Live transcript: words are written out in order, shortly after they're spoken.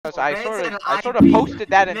I sort of posted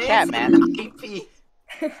that in chat, man.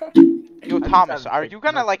 Yo, Thomas, are you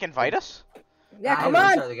gonna like invite us? Yeah, come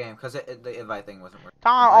on. Start the game because the invite thing wasn't working.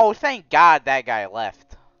 Tom, oh, thank God that guy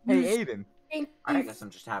left. Hey, Aiden. I guess I'm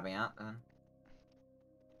just having out then.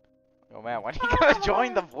 Oh man, when are you gonna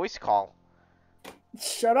join the voice call?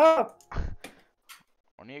 Shut up.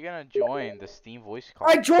 When are you gonna join the Steam voice call?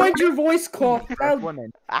 I joined your voice call.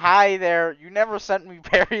 Hi there. You never sent me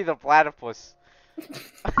Barry the Platypus.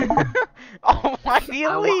 Oh, why do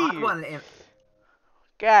you leave?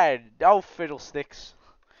 God, oh fiddlesticks.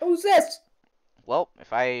 Who's this? Well,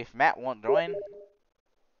 if Matt won't join.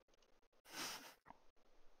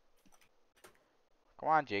 Come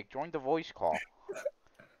on, Jake, join the voice call.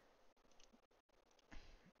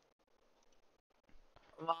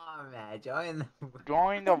 Come on, Matt,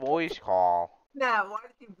 join the voice call. Matt, why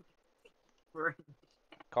did you...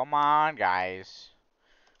 Come on, guys.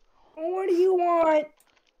 What do you want?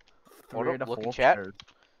 Hold up, look at chat.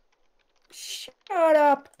 Shut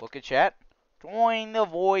up. Look at chat. Join the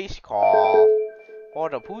voice call.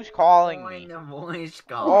 Hold up, who's calling me? Join the voice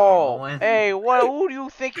call. Oh, hey, who do you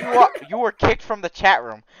think you are? You were kicked from the chat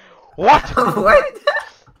room. What? What?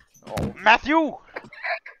 Oh, Matthew.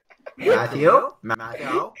 Matthew?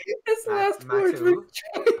 His last words were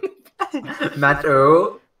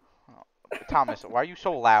Matthew. Thomas, why are you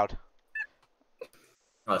so loud?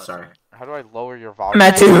 Oh, sorry. How do I lower your volume?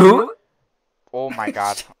 Matthew. Oh my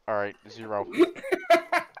God. All right, 0.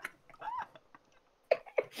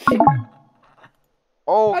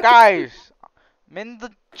 Oh, guys, I'm in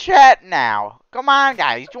the chat now. Come on,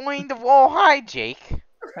 guys, join the. Oh, hi, Jake.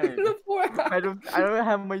 Hey, I don't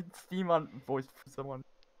have my Steam on voice for someone.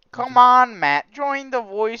 Come on, Matt, join the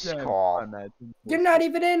voice call. You're not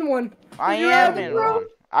even in one. I am in one.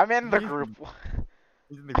 I'm in the group.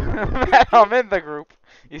 I'm in the group.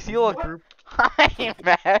 You see, look. Hi,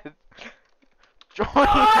 Matt. Join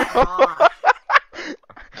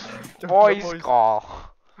the voice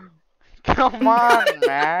call. Come on,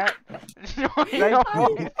 Matt. Join the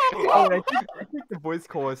voice call. I think the voice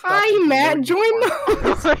call is. Hi, Matt. Join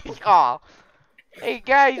the voice call. Hey,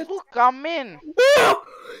 guys, look, I'm in.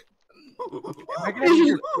 I can hear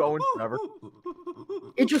your phone forever.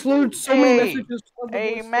 It just loaded so many messages.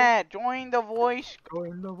 Hey, Matt, join the voice.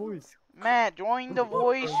 Join the voice. Matt, join the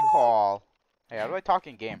voice call. Hey, how do I talk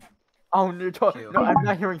in game? Oh, no, I'm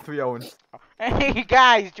not hearing 3 Owens. Hey,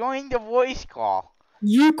 guys, join the voice call.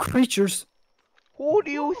 You creatures. Who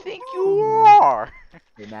do you think you are?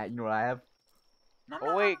 Hey, Matt, you know what I have?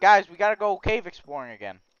 Oh, wait, guys, we gotta go cave exploring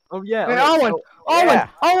again. Oh, yeah. Hey,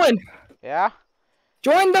 Owen. Yeah?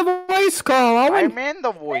 Join the voice call, Owen. I'm in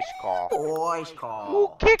the voice call. Voice call. Who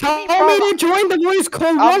kicked me Tell me to join the voice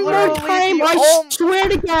call one more time. I swear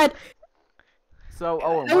to God. So,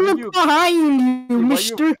 Owen, I look behind you,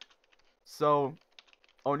 mister. So,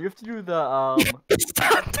 Owen, you have to do the,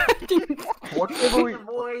 Stop touching. Whatever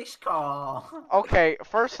voice call. Okay,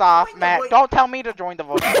 first off, Matt, don't tell me to join the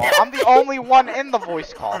voice call. I'm the only one in the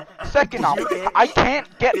voice call. Second off, I can't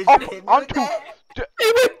get up onto... It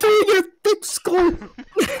went through your thick skull.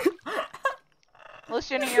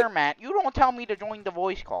 Listen here, Matt. You don't tell me to join the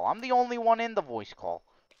voice call. I'm the only one in the voice call.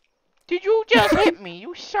 Did you just hit me,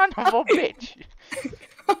 you son of a bitch?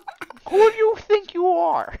 Who do you think you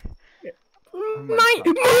are?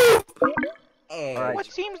 Hey, what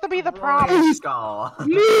seems to be the problem?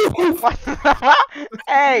 Move.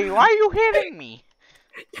 Hey, why are you hitting me?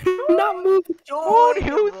 Not moving. Who do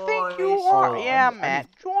you think you are? Yeah, Matt,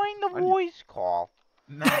 join the voice call.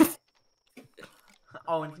 Matt.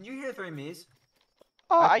 Owen, can you hear 3 me's?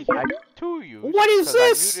 Oh, I hear 2 you. What is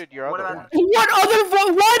this? I muted your other one. What other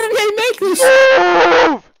voice? Why did they make this?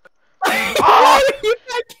 Move!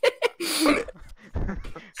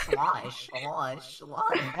 Slash.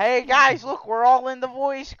 Hey guys, look, we're all in the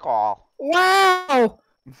voice call. Wow.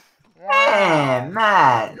 Hey,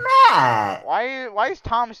 Matt. Why is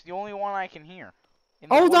Thomas the only one I can hear?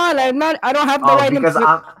 Hold on, I don't have the right because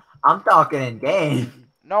I'm talking in game.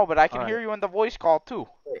 No, but I can hear you in the voice call too.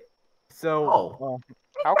 So,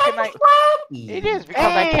 how can I? It is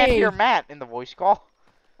because I can't hear Matt in the voice call.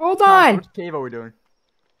 Hold on. Which cave are we doing?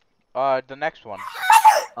 The next one.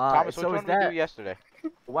 Thomas, which one did we do yesterday?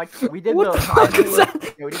 What? We did the.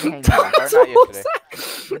 We did the hang cave. Or not yesterday.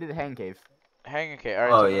 We did the hang cave. Hang cave.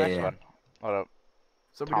 Alright, so the next one. Hold up.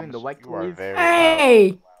 So we're doing the wet cave.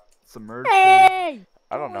 Hey! Submerged. Hey!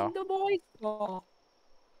 I don't know. The voice call.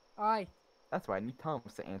 Hi. That's why I need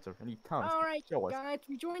Thomas to answer. I need Thomas. Alright, guys,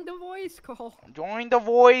 we joined the voice call. Join the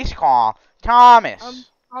voice call.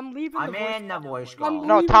 Thomas! I'm leaving the voice call. I'm in the voice call.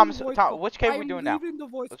 No, Thomas, which cave are we doing now?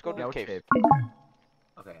 Let's go to the cave.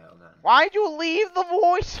 Okay, hold on. Why'd you leave the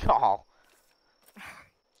voice call?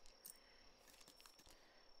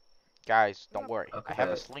 Guys, don't worry. I have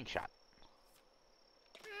a Okay. slingshot.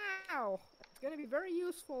 Ow! It's gonna be very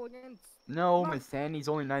useful against. No, Come on. Miss Sandy's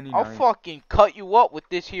only 99. I'll fucking cut you up with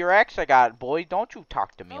this here axe I got, boy. Don't you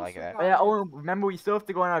talk to me Oh, like that. Oh, yeah, oh, remember we still have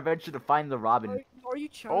to go on our adventure to find the Robin. Are you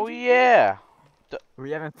Oh challenging me? yeah.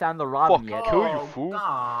 We haven't found the Robin Fuck yet. Kill you, Oh, fool.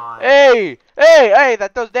 God. Hey,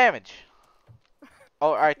 that does damage. Oh,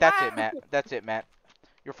 alright, that's it, Matt. That's it, Matt.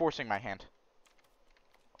 You're forcing my hand.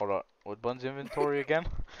 Hold on. What Bun's inventory again?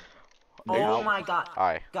 Oh my God.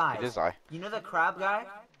 I. Guys, It is I. you know the crab guy?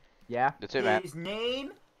 Yeah? That's it, Matt. His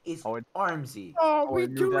name is Oh, Armsy. Oh, Oh, we're move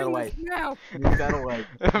that doing away. this now. Move that away.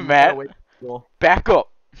 Move that Matt, away from the wall. back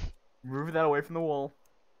up. Move that away from the wall.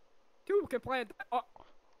 Two can play it.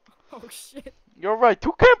 Oh shit. You're right.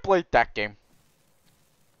 Two can't play that game.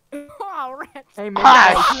 Oh, rats. Hey, man.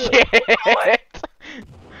 Ah, shit.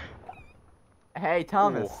 Hey,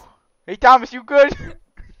 Thomas. Ooh. Hey, Thomas, you good?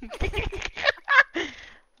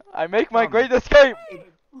 I make my great escape.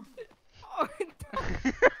 Oh,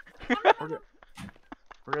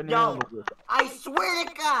 We're gonna Yo. handle this. I swear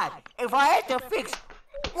to God, if I had to fix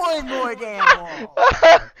one more damn wall.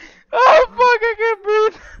 Oh, fuck, I can't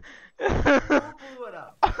breathe. Who blew it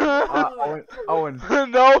up? Who blew it Owen.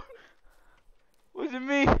 No. Was it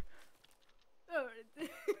me?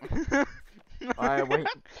 Alright, wait.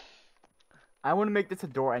 I want to make this a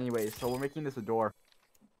door anyway, so we're making this a door.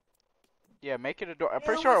 Yeah, make it a door. I'm It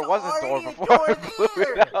pretty sure it was was a door already a before door I blew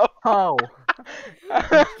it there. up. Oh.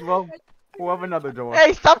 Well, we'll have another door.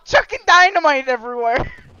 Hey, stop chucking dynamite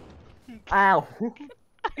everywhere. Ow. Come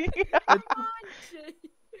on, Jake.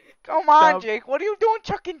 Come on, Stop. Jake. What are you doing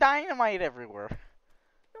chucking dynamite everywhere?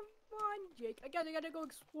 Come on, Jake. I gotta go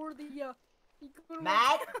explore the good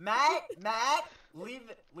Matt,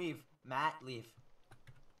 leave. Matt, leave.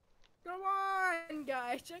 Come on,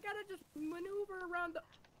 guys. I gotta just maneuver around the.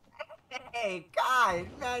 Hey, guys,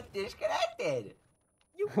 Matt disconnected.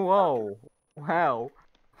 You. Whoa. Wow.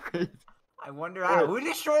 I wonder how. Who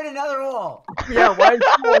destroyed another wall? Yeah, why is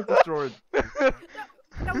the wall destroyed?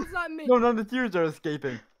 That was not me. No, none of the tears are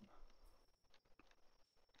escaping.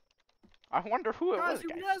 I wonder who it Guys, was, you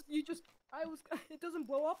guys. realize you just. It doesn't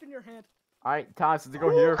blow up in your hand. Alright, Thomas, let's go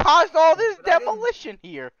Who here. caused all this But I didn't- demolition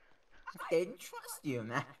here? I didn't trust you,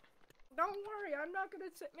 Matt. Don't worry, I'm not gonna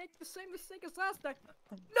make the same mistake as last time.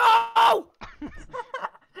 No!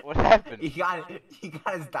 What happened? He got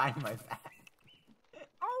his dynamite back.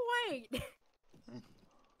 Oh wait.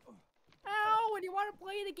 Oh, and you want to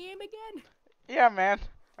play the game again? Yeah, man.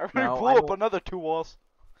 I already No, blew I up don't- another 2 walls.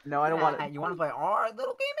 No, I don't want You want to play our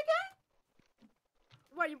little game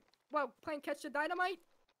again? What, playing Catch the Dynamite?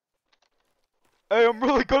 Hey, I'm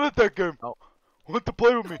really good at that game. Oh. Want to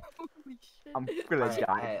play with me? Holy shit. I'm gonna Alright,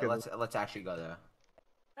 die. hey, let's actually go there.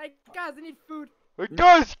 Hey, guys, I need food. Hey,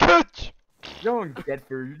 guys, catch! You don't get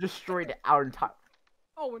food. You destroyed our entire.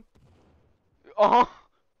 Owen. Uh-huh.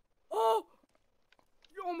 Oh!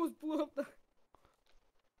 You almost blew up the...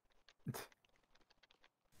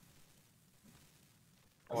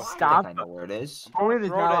 Oh, Stop. I know where it is. Owen is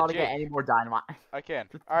throw not it at allowed to get Jake. any more dynamite. I can.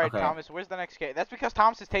 Alright, Okay. Thomas, where's the next gate? That's because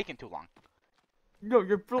Thomas is taking too long. No,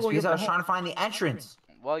 you're That's blowing because I up was trying to find the entrance.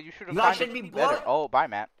 Well, you should have You guys found it shouldn't be better. blowing- Oh, bye,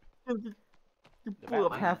 Matt. You blew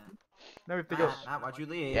up Matt. half. Now we have to go. Matt, why'd you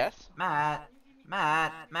leave? Yes? Matt,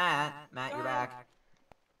 you're back.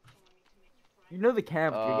 You know the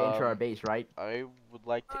camp if you get into our Um, base, right? I would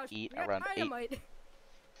like to Gosh, eat we got around 8, dynamite.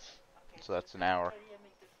 so that's an hour.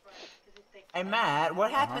 Hey Matt,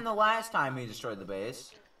 what happened the last time we destroyed the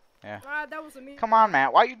base? Ah, that was a me. Come on,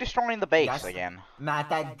 Matt. Why are you destroying the base Yes. again? Matt,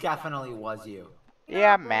 that definitely was you.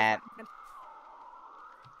 Yeah, bro, Matt.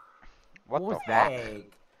 What was the that? Hey,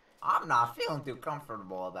 I'm not feeling too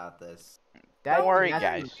comfortable about this. Don't worry,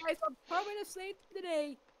 that's- guys. Guys, I'm probably gonna save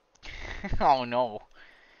today. Oh, no.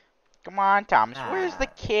 Come on, Thomas. Where's the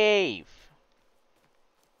Ah. cave?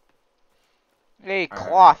 Hey, Alright,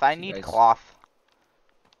 cloth. I you need guys- cloth.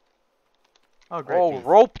 Oh, great. Oh,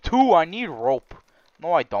 rope, too. I need rope.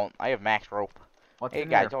 No, I don't. I have max rope. What's Hey, in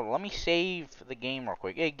guys, there? hold on. Let me save the game real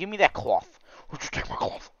quick. Hey, give me that cloth. Would you take my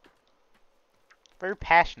cloth? Very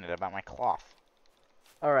passionate about my cloth.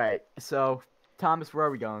 Alright, so, Thomas, where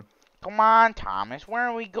are we going? Come on, Thomas. Where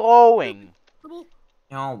are we going?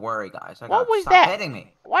 Don't worry, guys. What was Stop that? hitting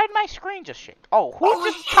me. Why did my screen just shake? Oh, who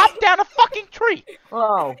Holy just shit! chopped down a fucking tree?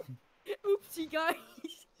 Oh, Oopsie, guys.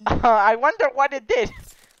 I wonder what it did.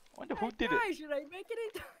 Wonder who Hey, did it. guys, should I make it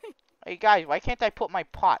in time? Hey, guys, why can't I put my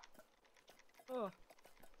pot? Oh,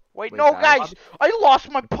 Wait, Wait, no, guys, guys. I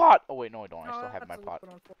lost my pot. Oh, wait, no, I don't. I no, still have that's my a pot.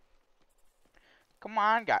 little unfortunate. Come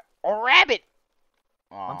on, guys. A rabbit.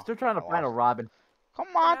 Oh, I'm still trying to I find a lost. Robin. Come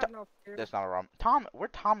I on. have no fear. That's not a Robin.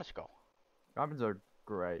 Where'd Thomas go? Robins are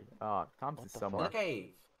gray. Thomas What is the somewhere. fuck? Okay.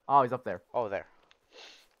 Oh, he's up there. Oh, there.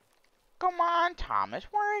 Come on, Thomas.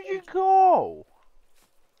 Where'd you go?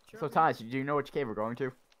 So, Thomas, do you know which cave we're going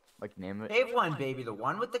to? Like, name it? Cave 1, baby. The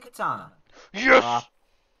one with the katana. Yes!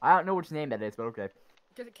 I don't know which name that is, but okay.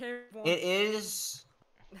 Get it, cave one. It is...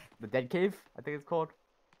 The Dead Cave, I think it's called.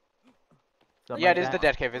 Something Yeah, like it is the that.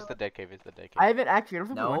 dead cave. It's the dead cave. It's the dead cave. I haven't actually. I don't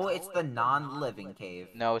think we No, went it's the non-living cave.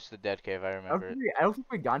 No, it's the dead cave. I I don't, remember it. think we, I don't think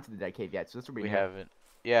we've gone to the Dead Cave yet, so this will be We new. haven't.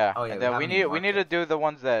 Yeah. Oh, yeah, And we then haven't we even need to marked do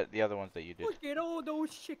the other ones that you did. Look at all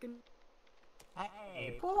those chickens.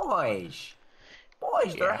 Hey, boys.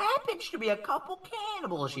 Boys, there Yeah. happens to be a couple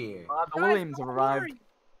cannibals here. The Guys, Williams have don't arrived. worry.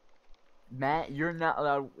 Matt, you're not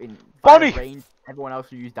allowed in Bunny! fire range. Everyone else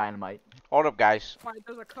will use dynamite. Hold up, guys. Fine,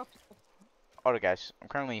 there's a couple. Hold up, guys. I'm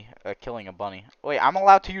currently killing a bunny. Wait, I'm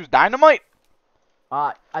allowed to use dynamite?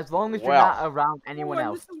 As long as you're Well. not around anyone Oh, and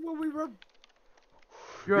else. This is what we were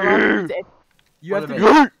You're allowed to use it. You have to. Wait a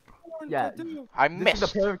This born Yeah. to do. I is missed.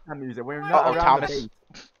 the perfect time to use it. When you're Uh-oh, not around Thomas. the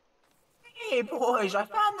base. Hey, boys, I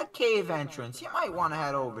found the cave entrance. You might want to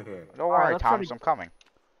head over here. Don't Alright, worry, let's try Thomas. to- I'm coming.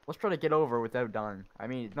 Let's try to get over without dying. I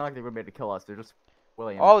mean, it's not like they're gonna be able to kill us. They're just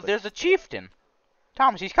Williams. Oh, but- there's a chieftain.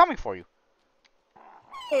 Thomas, he's coming for you.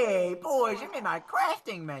 Hey, boys, I'm in my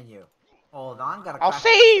crafting menu. Hold on, gotta I'll craft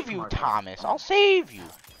save a you, marker. Thomas. I'll save you.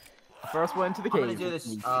 First one into the I'm cave. gonna do this,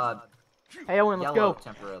 Hey, Owen, let's yellow go.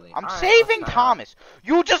 temporarily. I'm Alright, saving let's try it out. Thomas.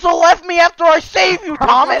 You just left me after I saved you,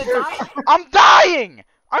 Thomas. Die? I'm dying.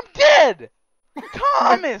 I'm dead.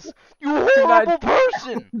 Thomas, you horrible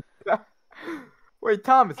person. Wait,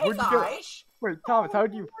 Thomas, Hey, where'd you go? guys. Wait, Thomas,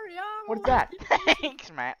 how'd you? Don't worry, I'm What's alright. that?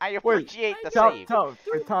 Thanks, man. I appreciate the Tom, save.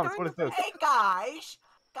 wait, Thomas, what is this? Hey, guys.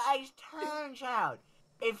 Guys, turns out,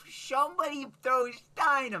 if somebody throws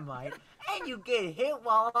dynamite and you get hit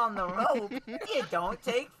while on the rope, you don't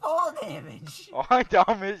take fall damage. Oh, hi,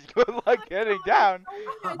 Thomas. Good luck getting down.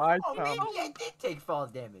 Hi, Oh, maybe Thomas. I did take fall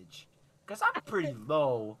damage. Because I'm pretty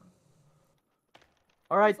low.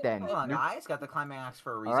 Alright then. Hold on, guys. Got the climax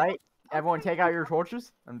for a reason. Alright, everyone take out your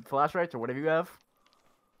torches and flashlights or whatever you have.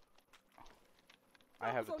 I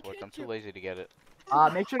have a torch. I'm too lazy to get it.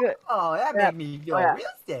 Make sure to Oh, that Yeah. made me feel Oh, yeah. real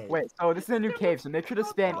estate. wait. So this is a new cave, so make sure to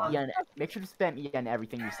spam E on. Make sure to spam E on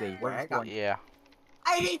everything you see. Where's Alright, this one? Yeah.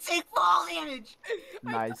 I didn't take fall damage.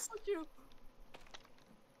 Nice. I told you.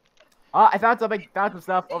 I found something. Found some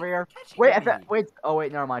stuff over here. Catching Wait, I me. found. Wait. Oh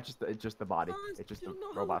wait, never mind. It's just the body. Guys, It's just you a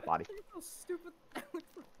know robot how body. stupid.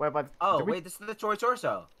 Wait, but Oh, did we, wait, this is the toy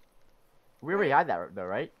torso. we already had that though,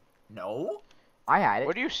 right? No? I had it.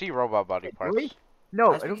 Where do you see robot body Wait, parts? really?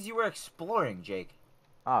 No. That's I don't, because you were exploring, Jake.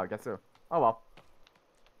 oh, I guess so. Oh well.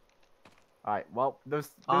 Alright. Well, there's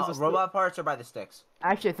a Robot parts are by the sticks.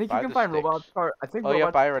 Actually, I think you By can the find sticks. robot part. I think. Oh, yep,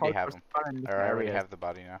 robot I already parts have are them. found in Or I already areas. have the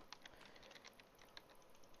body now.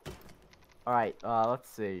 Alright. Let's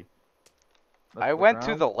see. Let's I look went to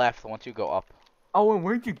around. the left once you go up. Oh, and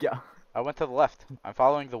where'd you go? I went to the left. I'm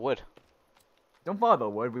following the wood. Don't follow the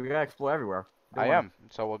wood. We gotta explore everywhere. I am.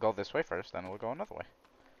 So we'll go this way first, then we'll go another way.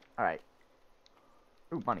 Alright.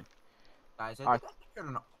 Ooh, money. Guys, I Alright. think I heard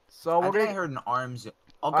an, So I we're think I gonna heard an arms.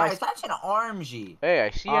 Oh, Alright. guys, that's an armsy. Hey, I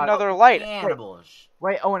see Uh, another light. Cannibals.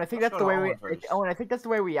 wait. Owen, I think Let's that's go the to way we. Owen first. Owen, I think that's the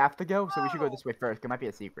way we have to go. So we should go this way first. It might be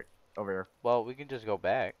a secret over here. Well, we can just go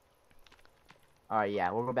back. Alright,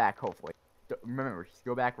 yeah, we'll go back. Hopefully. Remember, just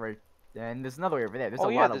go back right. And there's another way over there. There's Oh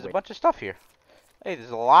a yeah, lot there's of a ways. bunch of stuff here. Hey, there's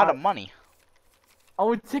a lot of money.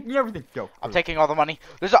 Oh, it's taking everything. Go. I'm go. taking all the money.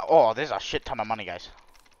 There's a shit ton of money, guys.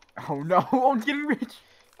 Oh no! Owen's getting rich.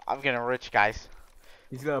 I'm getting rich, guys.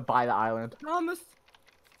 He's gonna buy the island. Thomas.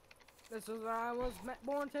 This is what I was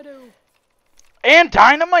born to do. And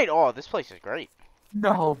dynamite. Oh, this place is great.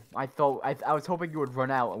 No, I was hoping you would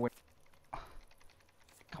run out. And win.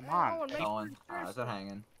 Come on. Oh, and make Going. sure How's that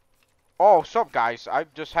hanging? Oh, what's up, guys? I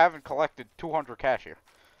just haven't collected 200 cash here.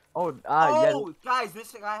 Oh, yeah. Oh, guys,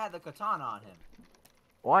 this guy had the katana on him.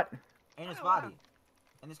 What? In his Oh, wow. body.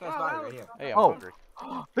 In this guy's Wow, body that right was here. Hey, I'm Oh. hungry.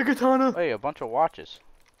 The katana. Hey, a bunch of watches.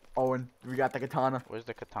 Owen, we got the katana. Where's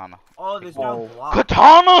the katana? Oh, there's Oh. no block.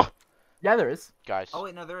 Katana! Yeah, there is. Guys, Oh,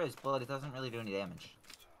 wait, no, there is, but it doesn't really do any damage.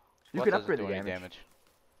 You what can doesn't upgrade do the any damage.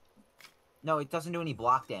 No, it doesn't do any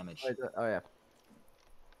block damage. Oh yeah.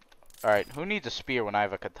 Alright, who needs a spear when I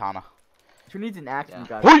have a katana? Who needs an axe? Yeah. You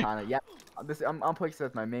got a Hey! katana. Yep. I'm placing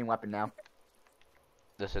this as my main weapon now.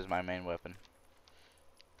 This is my main weapon.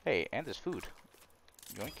 Hey, and there's food.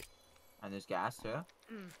 Yoink. And there's gas, too.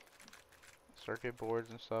 Circuit boards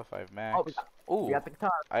and stuff. I have max. Oh, we Ooh, got the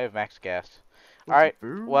katana. I have max gas. Ooh, Alright,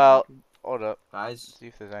 ooh. well, hold up. Guys, See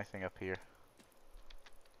if there's anything up here.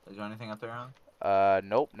 is there anything up there, Alan?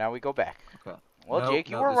 Nope. Now we go back. Okay. Well, Nope, Jake,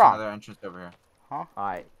 you nope, were there's wrong. another entrance over here.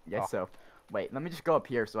 Alright, yes Oh. so. Wait, let me just go up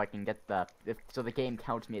here so I can get the so the game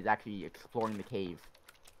counts me as actually exploring the cave.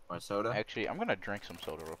 Or soda. Actually, I'm gonna drink some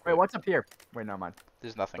soda real quick. Wait, what's up here? Wait, no mind.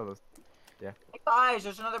 There's nothing. Hey guys,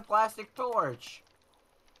 there's another plastic torch.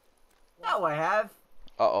 Now I have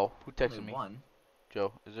Uh-oh. Who only texted me? one.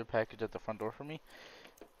 Joe, is there a package at the front door for me?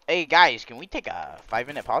 Hey, guys, can we take a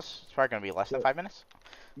 5-minute pause? It's probably gonna be less than 5 minutes.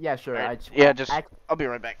 Yeah, sure. Alright, yeah, just... I I'll be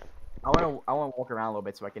right back. wanna walk around a little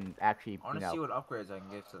bit so I can actually I want to see what upgrades I can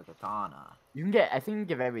give to the katana. you can get I think you can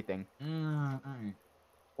give everything.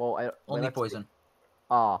 Well, Only let's see. poison.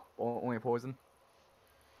 Only poison?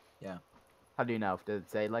 Yeah. How do you know? Did it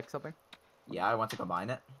say like something? Yeah, I want to combine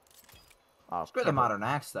it. Oh, Screw the careful. modern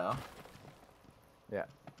axe though.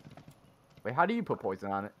 Wait, how do you put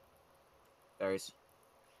poison on it? Berries.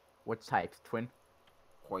 Which types? Twin?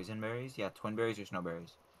 Poison berries? Yeah, twin berries or snow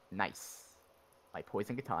berries. Nice. My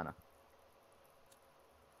poison katana.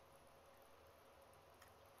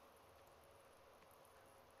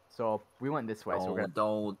 So we went this way, so we're gonna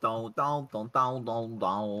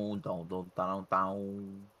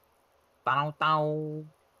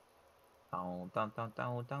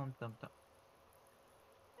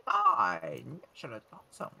I should have thought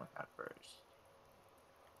something like that first.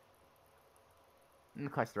 I'm gonna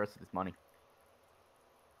collect the rest of this money.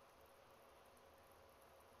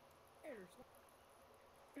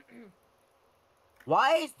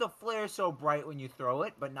 Why is the flare so bright when you throw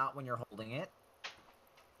it, but not when you're holding it?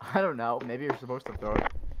 I don't know. Maybe you're supposed to throw it.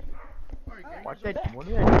 Where did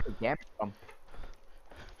I get the damage from?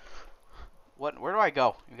 Where do I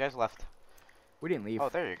go? You guys left. We didn't leave. Oh,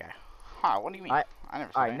 there you go. Huh, what do you mean? I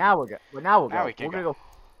never said All right, anything. now we're good. Well, now we'll Now go. we can We're gonna go.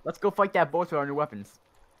 Let's go fight that boss with our new weapons.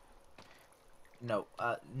 No,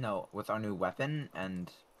 no, with our new weapon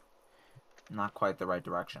and not quite the right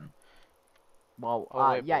direction. Well,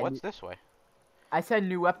 Oh, wait, yeah. but what's this way? I said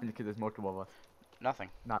new weapons because there's multiple of us. Nothing.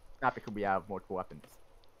 Not because we have multiple weapons.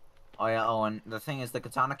 Oh yeah, oh, and the thing is, the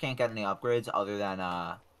katana can't get any upgrades other than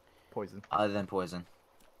Poison. poison.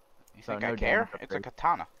 You So think no I care? damage It's a upgrade.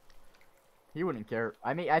 katana. He wouldn't care.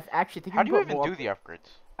 I mean, I actually think How you do can you put even more do the upgrades?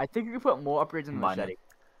 I think you can put more upgrades in the Money. machete.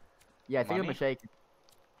 Yeah, I think the Money? machete.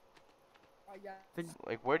 Oh, yeah.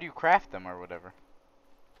 Like, where do you craft them or whatever?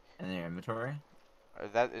 In their inventory?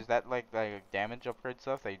 Is that like damage upgrade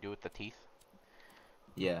stuff that you do with the teeth?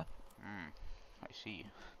 Yeah. I see.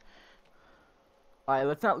 Alright,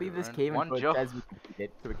 let's not leave this Run- cave one until jump. it says we completed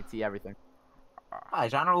it, so we can see everything.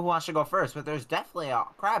 Guys, I don't know who wants to go first, but there's definitely a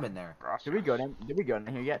crab in there. Did we go down? Did we go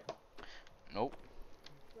down here yet? Nope.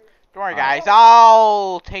 Don't worry, Alright. guys.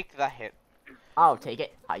 I'll take the hit. I'll take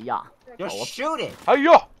it. Hiya. Just Oh, shoot it!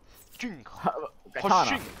 Hiya! Jing. Katana.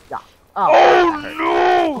 Hashing. Yeah. Oh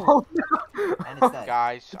no! Oh no! And it's dead.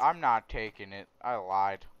 Guys, I'm not taking it. I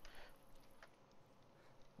lied.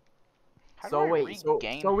 How do So I wait, so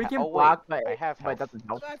regain we he- can oh, wait, block, but I have it health. doesn't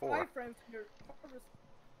help. So I have Four. 5 friends here. Harvest.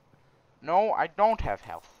 No, I don't have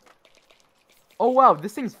health. Oh wow,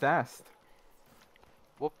 this thing's fast.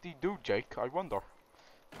 Whoop-de-doo, Jake. I wonder.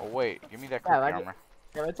 Oh wait, give me that Yeah, creepy like- armor.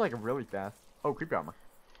 Yeah, it's like really fast. Oh, creepy armor.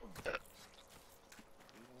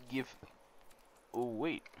 Give. Oh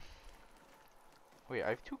wait. Wait, I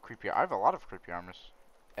have 2 creepy. I have a lot of creepy armors.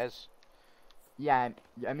 Yeah,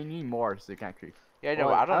 I mean you need more so you can't creep. Yeah, no,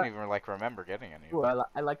 Well, I don't even like remember getting any. Ooh,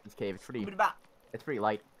 I like this cave. It's pretty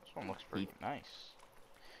light. This one looks pretty nice.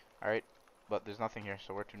 Alright, but there's nothing here,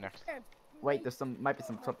 so where to next? Wait, might be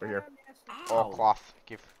some stuff over here. Oh, Ow. cloth.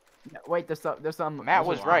 Give. Yeah, wait, there's some Matt there's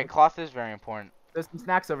was some- right. Cloth is very important. There's some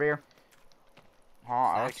snacks over here. Huh?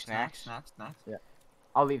 I like snacks. Snacks.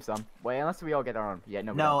 I'll leave some. Wait, unless we all get our own. Yeah,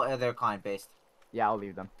 no. we No, don't. they're client-based. Yeah, I'll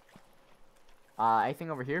leave them.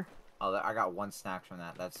 Anything over here? Oh, I got 1 snack from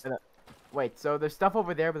that. That's... Wait, so there's stuff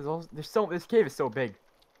over there, but this cave is so big.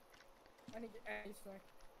 I need any snack.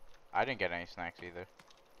 I didn't get any snacks either.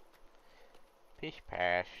 Pish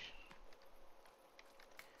pash.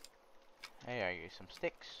 Hey, I get some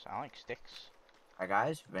sticks. I like sticks. Hi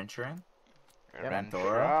guys, venturing.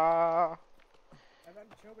 Adventure.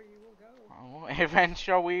 Eventually we will go. Oh,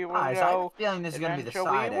 adventure we will Guys, I have a go. feeling this is gonna be the Adventure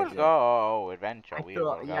side we will exit. go. Adventure I we feel,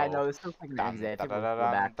 will yeah, go. no, this feels like an Dun exit. I dun think dun we'll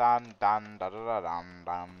go back. dun dun dun dun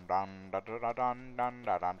dun dun dun dun dun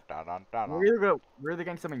dun dun dun dun dun. We're either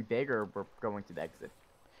getting something big or we're going to the exit.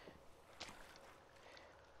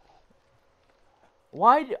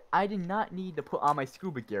 I did not need to put on my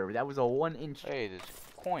scuba gear. That was a 1-inch. Hey, there's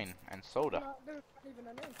coin and soda. No, there's not even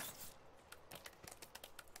an inch.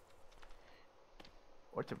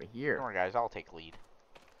 What's over Don't here? worry, guys. I'll take lead.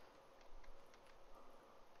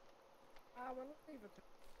 I will leave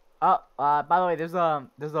it. By the way,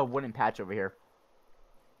 there's a wooden patch over here.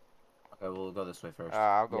 Okay, we'll go this way first.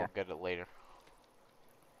 I'll go Yeah. get it later.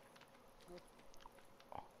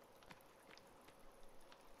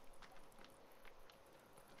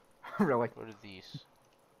 Really? What are these?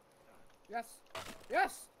 Yes.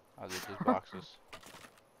 Yes. Oh, they're just boxes.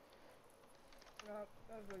 No,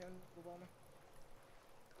 that was really underwhelming.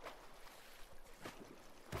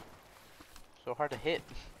 So hard to hit.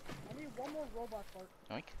 I need one more robot part.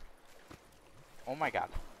 Yoink. Oh my god.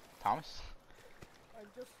 Thomas? I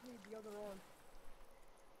just need the other arm.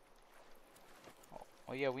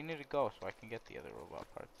 Oh yeah, we need to go so I can get the other robot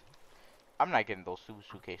parts. I'm not getting those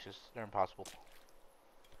suitcases. They're impossible.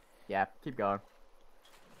 Yeah, keep going.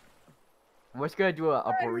 We're just gonna do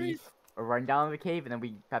a brief a rundown of the cave, and then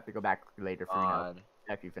we have to go back later for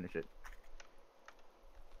after you finish it.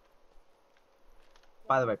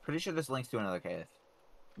 By the way, pretty sure this links to another cave.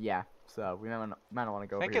 Yeah, so we might want to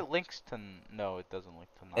go I over think here. it links to... No, it doesn't link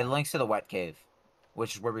to... It links to the wet cave,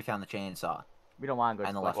 which is where we found the chainsaw. We don't want to go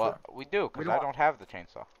and to the left Well, we do, because don't I wa- don't have the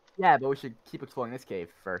chainsaw. Yeah, but we should keep exploring this cave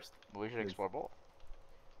first. We should Please. explore both.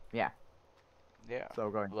 Yeah. Yeah. So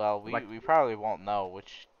we're going. Well, we, Like- we probably won't know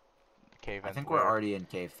which cave I ends think where. we're already in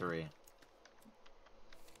cave 3.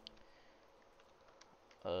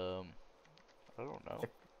 I don't know.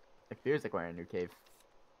 It feels like we're in a new cave.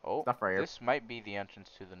 Oh, Stuff right here. this might be the entrance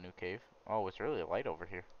to the new cave. Oh, it's really light over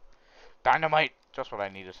here. Dynamite! Just what I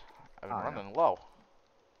needed. I've been Oh, yeah. running low.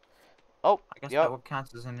 Oh, I guess yep. that what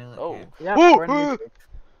counts as a new Oh. cave. Yeah, Ooh, we're in a new ooh.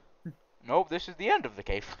 cave. Nope, this is the end of the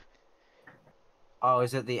cave. Oh,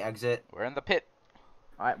 is it the exit? We're in the pit.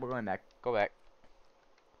 All right, we're going back. Go back.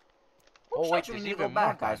 Oh, wait, we there's need to even go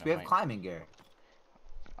back, more guys. We have dynamite. climbing gear.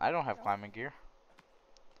 I don't have climbing gear.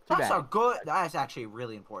 Too That's bad. a good. That's actually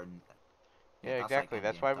really important. Yeah, that's exactly. like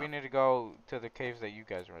That's Indian why stuff. we need to go to the caves that you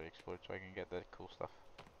guys already explored so I can get the cool stuff.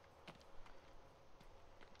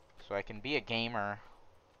 So I can be a gamer.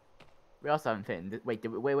 We also haven't fit in. Wait,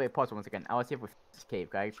 wait, pause 1 second. I want to see if we fit this cave.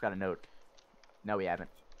 'Cause I just got a note. No, we haven't.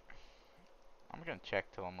 I'm gonna check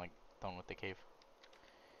till I'm like done with the cave.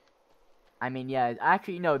 I mean, yeah,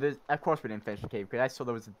 actually, no. There's of course we didn't finish the cave because I saw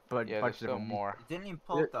there was a bunch Yeah, of there's still different. more. It didn't even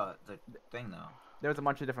pull up the thing though. There was a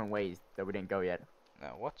bunch of different ways that we didn't go yet.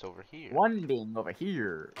 Now what's over here? One being over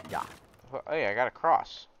here. Yeah. Oh, hey, I got a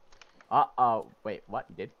cross. Wait, what?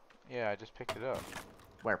 You did? Yeah, I just picked it up.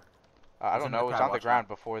 Where? I It's don't in the know. It was crab on the watch ground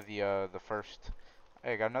before the first.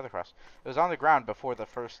 Hey, I got another cross. It was on the ground before the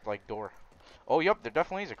first like door. Oh, yep, there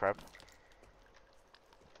definitely is a crab.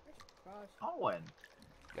 Gosh. Owen.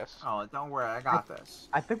 Yes. Oh, don't worry, I got this.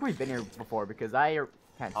 I think we've been here before because I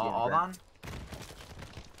can't see Oh, anything. hold on.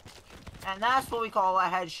 And that's what we call a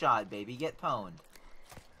headshot, baby. Get pwned.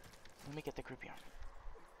 Let me get the creepy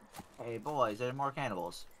on. Hey, boys, there's more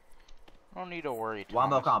cannibals. No need to worry.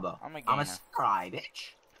 Wombo Thomas. combo. I'm a I'm gamer. a spry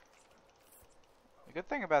bitch. The good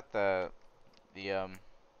thing about the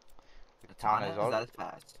katana is Is all. that it's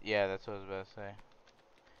fast. Yeah, that's what I was about to say.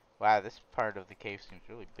 Wow, this part of the cave seems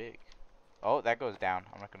really big. Oh, that goes down.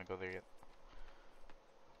 I'm not gonna go there yet.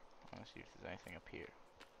 I want to see if there's anything up here.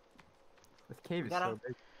 This cave is Gotta- so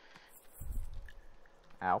big.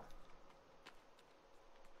 Ow.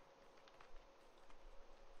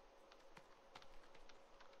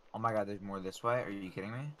 Oh my god, there's more this way? Are you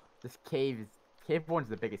kidding me? This cave is. Cave 1's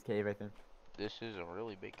the biggest cave, I think. This is a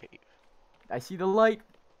really big cave. I see the light.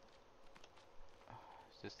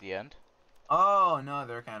 Is this the end? Oh no,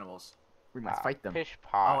 they're cannibals. We must Ah, fight them. Pish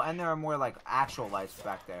posh. Oh, and there are more like actual lights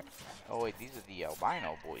back there. Oh wait, these are the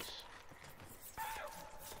albino boys.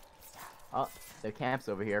 Oh, the camp's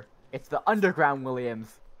over here. It's the underground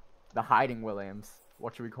Williams. The hiding Williams.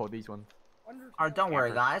 What should we call these ones? Alright, don't worry,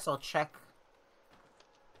 Campers. guys. I'll check.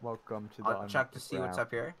 Welcome to the I'll check to see what's underground.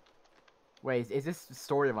 up here. Wait, is this the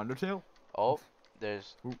story of Undertale? Oh,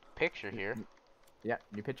 there's Ooh. picture here. Yeah,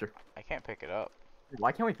 new picture. I can't pick it up.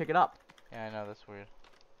 Why can't we pick it up? Yeah, I know, that's weird.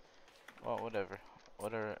 Well, whatever.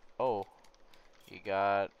 Whatever. Oh, you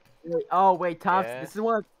got. Oh wait, Tom. Yes.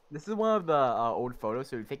 This is one of the old photos.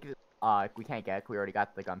 So we think we can't get it. We already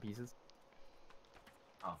got the gun pieces.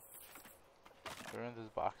 Where are these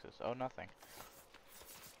boxes? Oh, nothing.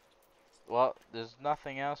 Well, there's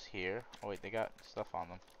nothing else here. Oh wait, they got stuff on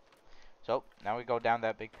them. So now we go down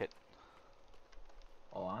that big pit.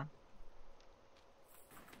 Hold on.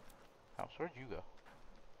 Oh, so where'd you go?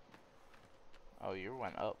 Oh, you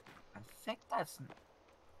went up. I think that's.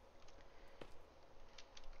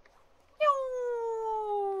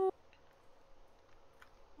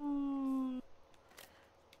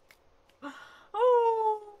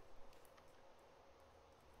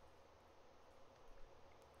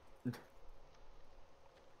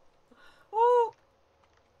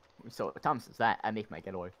 So Tom says that I make my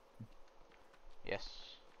getaway. Yes.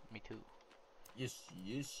 Me too. Yes,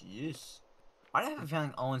 yes, yes. Why do I have a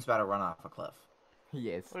feeling Owen's about to run off a cliff? He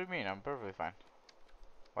is. What do you mean? I'm perfectly fine.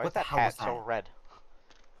 Why What is the that hell was hat so that? red?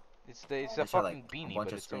 It's a It's got, fucking like, a beanie, bunch but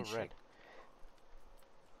of it's so strange red. shit.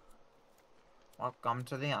 Welcome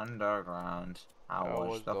to the underground. How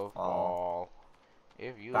was the fall?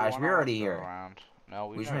 If you Guys, wanna we're already look here. around. No,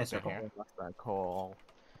 We we've just never made a been circle. here. What's that call?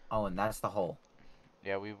 Oh, and that's the hole.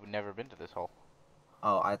 Yeah, we've never been to this hole.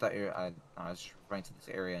 Oh, I thought you were, I was referring to this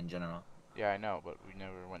area in general. Yeah, I know, but we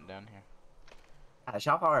never went down here.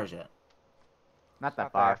 How far is it? Not It's that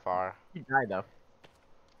not far. that far. You died though.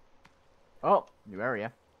 Oh, new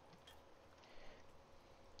area.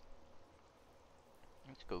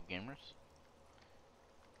 Let's go, gamers.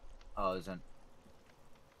 Oh, isn't.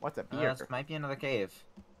 What's up here? This might be another cave.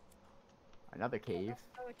 Another cave.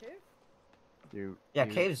 Another cave? Yeah,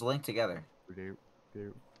 caves linked together. Do.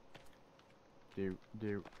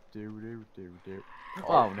 Oh,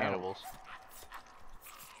 Oh no. cannibals.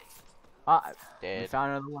 Ah, we Dead.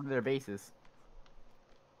 found another one of their bases.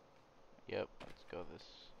 Yep, let's go this.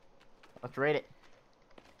 Let's raid it.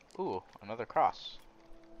 Ooh, another cross.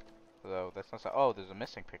 Though that's not so. Oh, there's a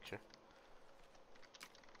missing picture.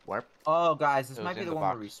 Warp. Oh, guys, this It might was be in the the one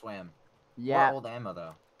where box. we swam. Yeah. We're old ammo,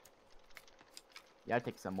 though. Yeah, I'll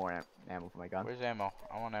take some more ammo for my gun. Where's ammo?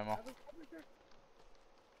 I want ammo. Over here?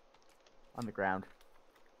 On the ground.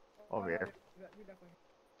 Over yeah, here. we definitely.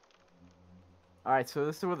 Alright, so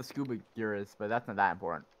this is where the scuba gear is, but that's not that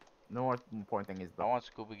important. The more important thing is the... I want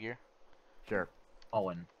scuba gear. Sure.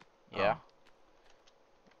 Owen. Yeah,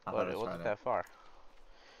 I thought but it it was wasn't farther. that far.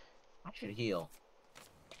 I should heal.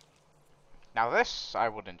 Now this, I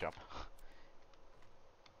wouldn't jump.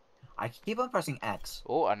 I keep on pressing X.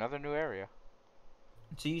 Oh, another new area.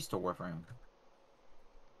 I'm too used to Warframe.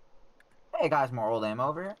 Hey, guys, more old ammo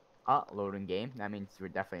over here. Loading game. That means we're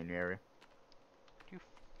definitely in the area.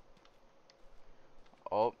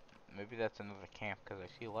 Oh, maybe that's another camp because I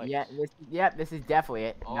see lights. Yeah, this is definitely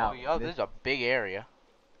it. Oh, No, yo, this is a big area.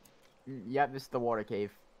 Yep, this is the water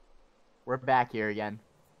cave. We're back here again.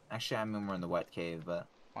 Actually, I mean we're in the wet cave, but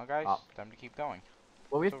Come on, guys, Oh. time to keep going.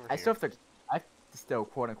 Well, What's over I still here? have to. I have to still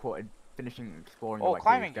quote unquote finishing exploring. the Oh, wet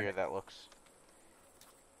climbing cave. gear, that looks.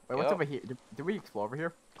 Wait, what's Yup. over here? Did we explore over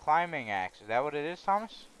here? Climbing axe, is that what it is,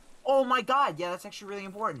 Thomas? oh my God, yeah, that's actually really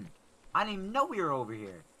important. I didn't even know we were over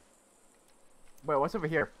here. Wait, what's over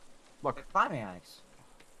here? The climbing axe.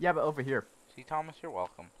 Yeah, but over here. See, Thomas, you're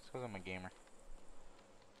welcome. It's because I'm a gamer.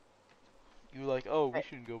 You were like, oh, we Hey.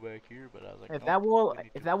 shouldn't go back here, but I was like, If "Nope, that wall, we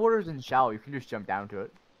need if to." that water's in shallow, you can just jump down to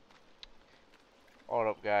it. Hold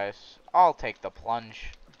up, guys. I'll take the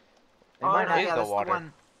plunge. It might no, not- is yeah, the this water. the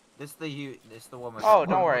one. This the one with. Oh, the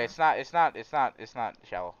don't water. worry. It's not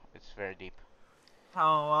shallow. It's very deep.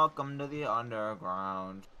 How welcome to the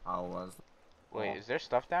underground. How was? Wait, Oh. is there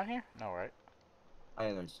stuff down here? No, right? Oh,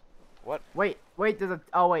 yeah, there's. Wait, there's a.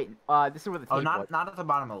 Oh wait, this is where the tape Oh, was. not at the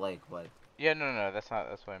bottom of the lake, but. Yeah, no, that's not.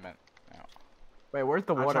 That's what I meant. Wait, where's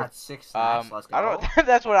the I water? shot 6 snacks. Let's go. I don't.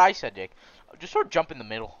 That's what I said, Jake. Just sort of jump in the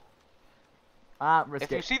middle. Risk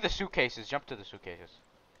If you it. see the suitcases, jump to the suitcases.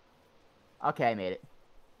 Okay, I made it.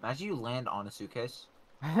 Imagine you land on a suitcase.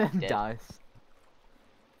 Dies.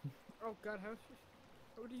 Oh god,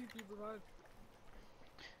 how do you keep alive?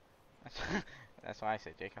 That's what I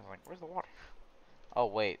said, Jake. I was like, where's the water? Oh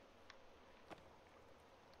wait,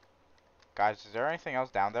 guys, is there anything else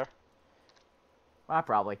down there?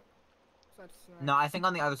 Probably. Besides snacks. No, I think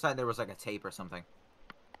on the other side there was like a tape or something.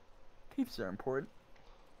 Tapes are important.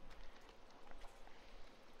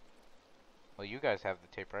 Well, you guys have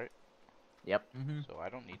the tape, right? Yep. Mm-hmm. So I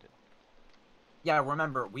don't need it. Yeah,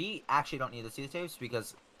 remember, we actually don't need to see the tapes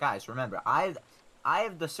because, guys, remember, I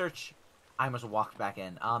have the search. I almost walked back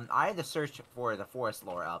in. I had the search for the forest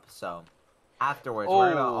lore up, so afterwards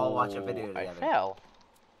we're gonna all watch a video I together fell.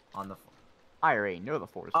 on the. I already know the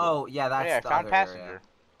forest. Oh yeah, that's Yeah, I the found other passenger. area.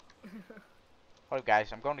 Hold up,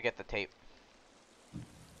 guys. I'm going to get the tape.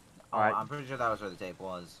 Oh, Alright. I'm pretty sure that was where the tape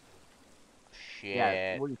was. Shit.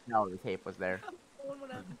 Yeah, we know the tape was there. What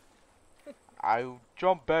happened? I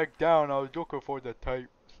jumped back down. I was looking for the tape.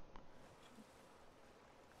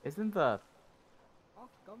 Isn't the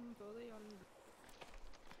Welcome to the under.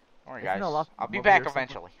 Don't worry, Isn't guys. there a lot I'll be over back here somewhere?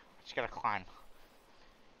 eventually. Just gotta climb.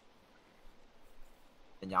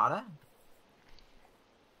 Pinata?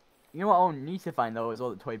 you know what Owen needs to find though is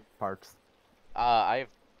all the toy parts. I have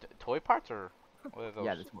toy parts or what are those?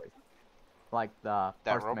 Yeah, the toys. Like the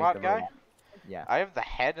That parts to make robot the guy? robot. Yeah. I have the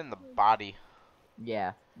head and the body.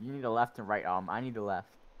 Yeah. You need the left and right arm. I need the left.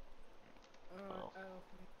 Oh.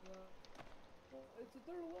 Is it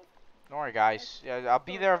there left? Don't worry, guys. Yeah, I'll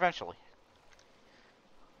be there eventually.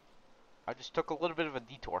 I just took a little bit of a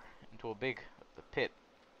detour into a big pit.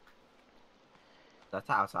 That's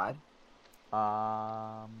outside.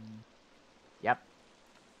 Yep.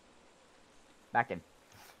 Back in.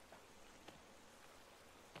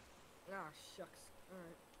 Ah, shucks.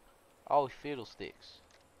 Alright. Oh, fiddlesticks.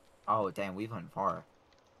 Oh damn, we've went far.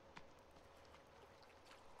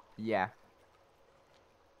 Yeah.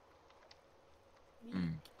 We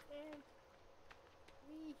Mm. came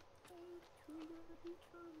to your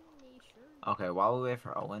determination. Okay, while we wait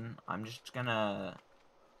for Owen, I'm just gonna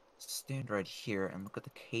stand right here and look at the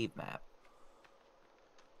cave map.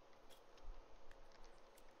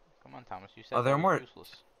 Come on, Thomas. You said Are there that was more-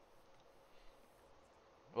 useless.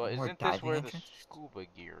 Well, more isn't this diving where entrances? the scuba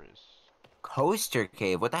gear is? Coaster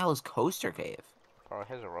Cave? What the hell is Coaster Cave? Probably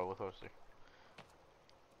has a roller coaster.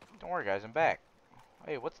 Don't worry, guys. I'm back.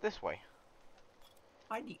 Hey, what's this way?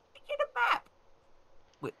 I need to get a map!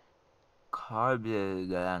 Wait. I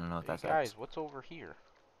don't know if Hey, that's guys, what's over here?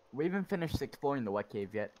 We haven't finished exploring the wet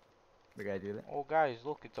cave yet. We gotta do that. Oh, guys,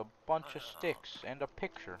 look. It's a bunch of sticks and a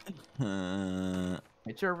picture.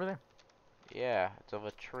 Picture over there. Yeah, it's of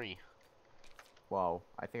a tree. Whoa,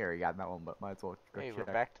 I think I already got that one, but might as well go Hey, we're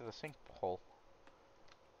check. back to the sinkhole.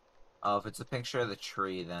 Oh, if it's a picture of the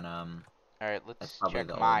tree, then Alright, That's let's probably check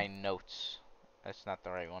the my notes. That's not the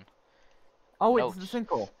right one. Oh, wait, Notes. it's the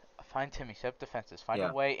sinkhole. Find Timmy, set up defenses. Find Yeah.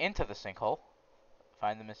 a way into the sinkhole.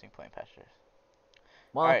 Find the missing plane passengers.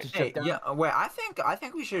 Well, Alright. just hey, shut down. yeah, wait, I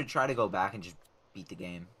think we should try to go back and just beat the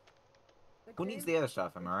game. Who needs the other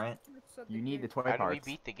stuff, am I right? You need the toy How do we parts.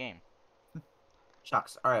 beat the game?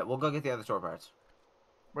 Shucks. Alright, we'll go get the other tour parts.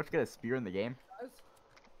 Let's get a spear in the game.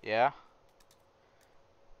 Yeah?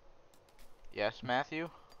 Yes, Matthew?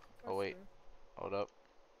 Oh, wait. Hold up.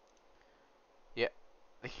 Yeah,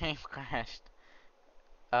 the game crashed.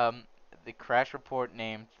 The crash report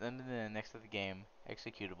named next to the game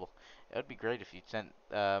executable. It would be great if you'd sent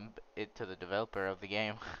it to the developer of the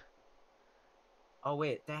game. Oh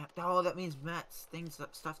wait, that means Matt's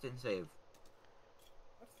stuff didn't save.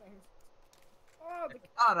 What things? Oh, the.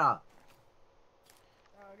 Oh no!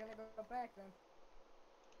 Oh, we're gonna go back then.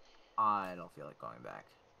 I don't feel like going back.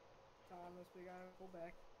 Thomas, we gotta go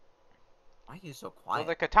back. Why are you so So quiet?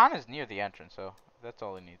 the katana's near the entrance, so that's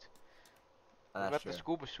all it needs. What That's about true. the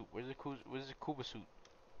scuba suit? Where's the scuba suit?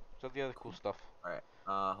 What's the other cool stuff? Alright,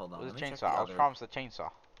 hold on. Where's Let the me check chainsaw? I was other promised the chainsaw.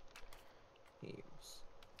 caves.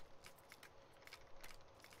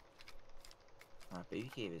 Baby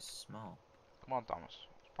cave is small. Come on, Thomas. I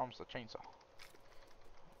was promised the chainsaw.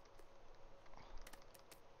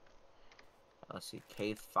 Let's see,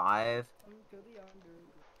 cave 5. Into the under.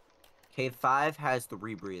 Cave 5 has the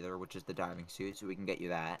rebreather, which is the diving suit, so we can get you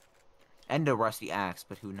that. And a rusty axe,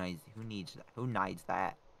 but who needs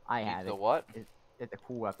that? I Needs have the it. what? It's a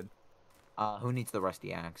cool weapon. Who needs the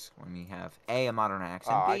rusty axe when we have A, a modern axe,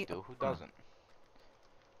 Oh, and I B, do. Who doesn't?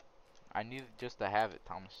 I needed just to have it,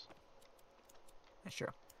 Thomas.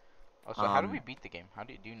 Sure. Oh, so how do we Um, beat the game? How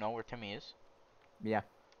do you know where Timmy is? Yeah.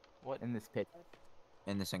 What? In this pit.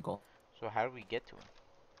 In the sinkhole. So how do we get to him?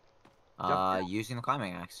 down. Using the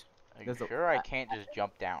climbing axe. Are you There's a- sure I can't just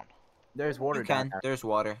jump down? There's water You down can. there. There's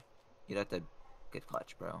water. You'd have to get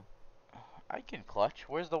clutch, bro. I can clutch.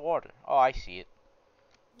 Where's the water? Oh, I see it.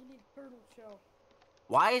 You need turtle shell.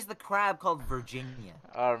 Why is the crab called Virginia?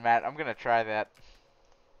 Oh, Matt, I'm gonna try that.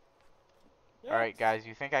 Yes. Alright, guys,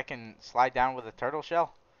 you think I can slide down with a turtle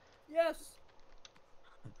shell? Yes.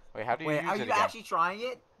 Wait, how do you Wait, use are it you again? actually trying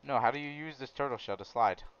it? No, how do you use this turtle shell to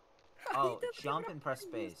slide? Oh, He doesn't jump even and press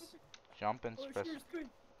know how to use space. Jump and Oh, press. share screen.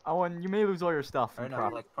 Oh, and you may lose all your stuff. Or in no,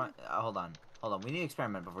 crop. like, hold on. Hold on. We need to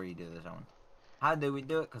experiment before you do this one. How do we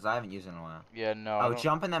do it? Because I haven't used it in a while. Yeah, no. I Oh, don't-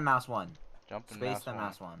 jump and then mouse 1. Jump and Space mouse then one.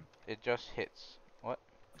 mouse 1. It just hits. What?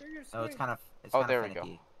 Share your screen. Oh, it's kind of. It's Oh, kind there of we go.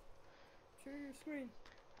 finicky. Share your screen.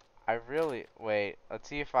 I really wait. Let's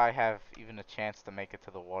see if I have even a chance to make it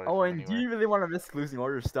to the water. Oh, from and do anywhere. you really want to risk losing all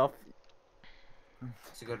your stuff?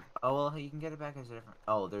 It's a good. Oh well, you can get it back as a different.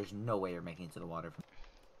 Oh, there's no way you're making it to the water.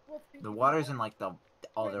 Well, The water's in like the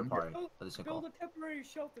other Wait, part build- of the Build sinkhole. a temporary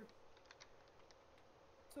shelter.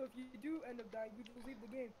 So if you do end up dying, you just leave the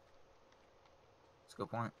game. That's a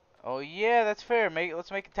good point. Oh yeah, that's fair.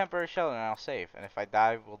 Let's make a temporary shelter and I'll save. And if I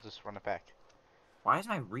die, we'll just run it back. Why is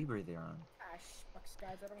my rebreather on? Ah, shucks,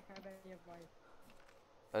 guys, I don't have any of my.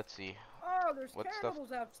 Let's see. Oh, there's What stuff?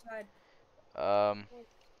 cannibals outside.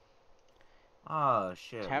 Oh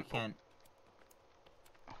shit. Temple.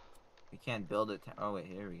 We can't build it. Oh wait,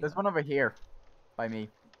 here we go. There's one over here, by me.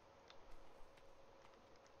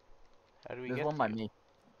 How do we There's get one to by you? me.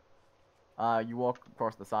 You walk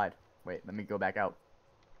across the side. Wait, let me go back out.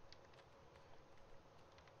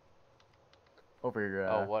 over here.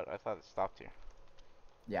 Oh, what? I thought it stopped here.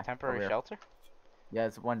 Yeah. over Temporary here. shelter? Yeah,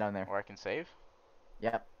 there's one down there. Where I can save?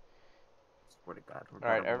 Yep. Swear to God.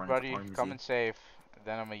 Alright, everybody, come and save.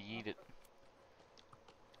 Then I'm gonna yeet it.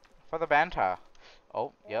 For the Banta.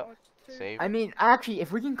 Oh, yep. Save. I mean, actually,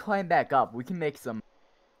 if we can climb back up, we can make some.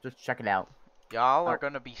 Just check it out. Y'all are Oh.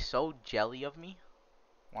 gonna be so jelly of me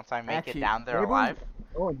once I make Actually, it down there maybe- alive.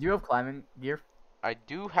 Oh, do you have climbing gear? I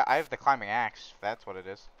do. I have the climbing axe. That's what it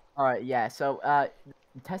is. All right, yeah. So,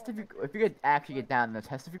 test if you could actually get down, then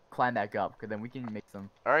test if you can climb back up, because then we can make some.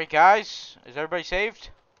 All right, guys. Is everybody saved?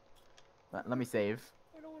 Let me save.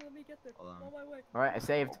 I don't want to let me get there. Hold on. On my way. All right, I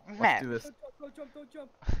saved. Oh, Let's man. do this. Don't jump, don't jump.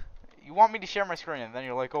 You want me to share my screen, and then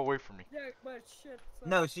you're like, "Oh, wait for me." Yeah, but shit. So...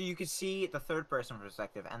 No, so you can see the third person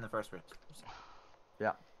perspective and the first person. Hold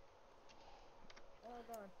on.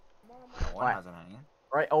 I'm on my way. One Alright. has it hanging.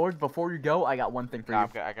 All right, Owen. Before you go, I got one thing for Nah,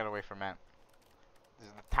 you. I gotta wait for Matt. This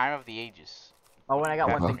is the time of the ages. Owen, I got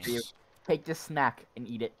one thing Matt, for you. Take this snack and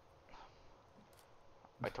eat it.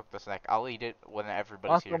 I took the snack. I'll eat it when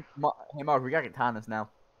everybody's Also, here. hey Mark, we got katanas now.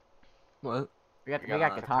 What? We got We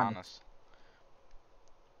katanas. katanas.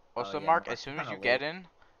 Also, yeah, Mark, but as soon as kinda you get in,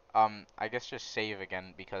 I guess just save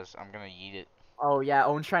again because I'm gonna eat it. Oh yeah,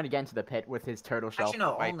 Owen's trying to get into the pit with his turtle shell. Actually,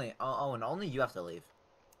 no. Wait. Only. Oh, and only you have to leave.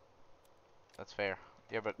 That's fair.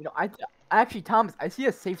 Yeah, but You know, actually, Thomas, I see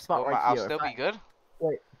a safe spot well, right I'll here. still If I- be good.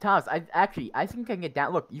 Wait, Thomas, I think I can get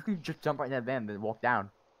down. Look, you can just jump right in that van and then walk down.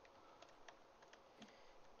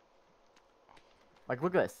 Like,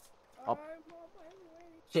 look at this. I'm Up. on my way.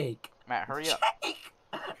 Jake. Matt, hurry up.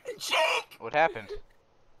 Jake. What happened?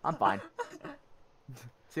 I'm fine.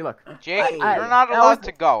 See, look. Jake, I- you're not that allowed was-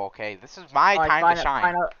 to go, okay? This is my Alright, time fine, to shine.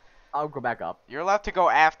 fine, I'll go back up. You're allowed to go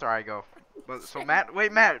after I go. But so Matt,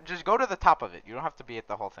 wait, Matt, just go to the top of it. You don't have to be at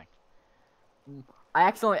the whole thing. I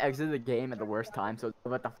accidentally exited the game at the worst time, so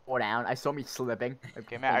I'm about to fall down. I saw me slipping.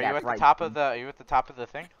 Okay, Matt, are you at the top of the? Are you at the top of the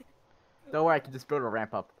thing? Don't worry, I can just build a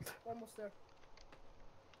ramp up. Almost there.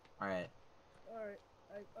 All right. Alright.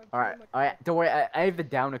 I'm Alright, doing my- alright, don't worry, I have the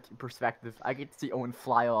down perspective. I get to see Owen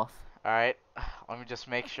fly off. All right. Let me just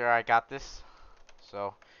make sure I got this.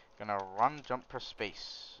 So, gonna run, jump for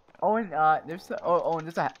space. Owen, Owen, by the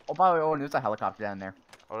way, Owen, there's a helicopter down there.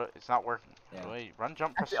 Oh, it's not working. Yeah. Wait, run,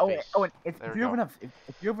 jump for Actually, space. Owen, if There you we have go. enough,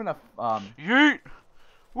 if you have enough, Yeet!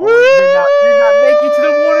 Woo! Owen, you're not making it to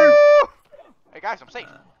the water! Hey guys, I'm safe.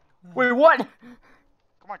 Wait, what?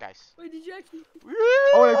 Come on, guys. Wait, did you actually? Woo!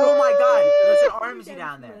 Oh my God! There's an Oh, armsy you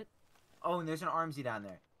down guys there. did it. Oh, and there's an armsy down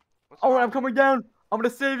there. What's Owen, wrong? I'm coming down! I'm gonna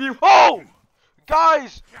save you! Oh!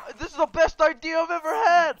 Guys! This is the best idea I've ever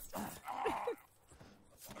had!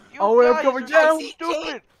 You Owen, I'm guys coming are down. so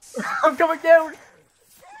stupid! I'm coming down!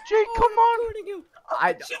 Jake, Oh, come I'm on! recording you.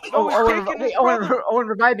 No, he's Owen, taking wait, his Owen, brother. Owen,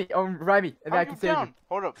 revive me! Owen, revive me! And How I you can save down? you.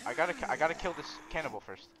 Hold up, I gotta kill this cannibal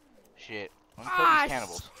first. Shit. Let me kill Ah, these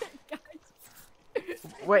cannibals. shit,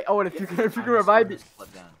 guys. Wait, Owen, if you can I'm revive just me. gonna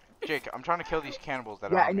flip down. Jake, I'm trying to kill these cannibals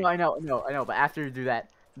that Yeah, are I on me. know, but after you do that,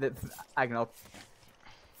 I can help.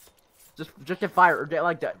 Just get fire or get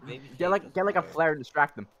like the Maybe get like Jake a doesn't flare and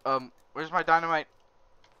distract them. Where's my dynamite?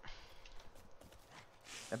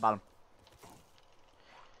 At bottom.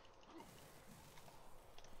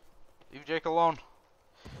 Leave Jake alone.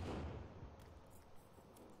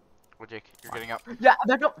 Well, Jake, you're getting up. Yeah,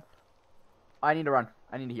 back up. I need to run.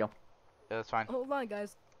 I need to heal. Yeah, that's fine. Hold on,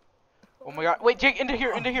 guys. Oh my god. Wait, Jake, into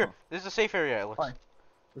here, into here. This is a safe area, it looks. Fine.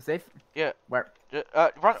 You safe? Yeah. Where?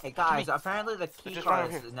 Run. Hey guys, apparently the key Just run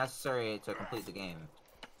card over is necessary to complete the game.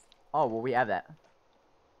 Oh, well, we have that.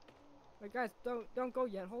 Wait, guys, don't go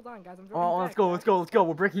yet. Hold on, guys. I'm joining Oh, back. let's go.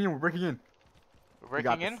 We're breaking in. We're got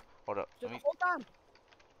breaking in. this. Hold up. Just Let me. hold on.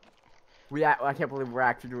 I can't believe we're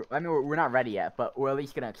actually. I mean, we're not ready yet, but we're at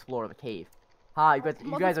least gonna explore the cave. Ha!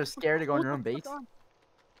 You guys are scared to go in your own base. Hold on.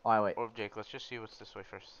 Oh, wait. Oh, Jake, let's just see what's this way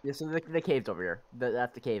first. Yeah, so the cave's over here.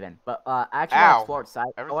 That's the cave in. But actually, I want to Ow. explore outside.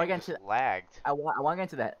 I want Everything to get just into. lagged. I want to get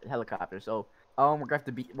into the helicopter. So, we're gonna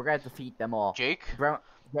have to defeat them all. Jake,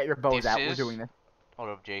 Get your bows This out. We're is- doing this. hold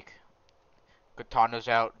up, Jake. Katana's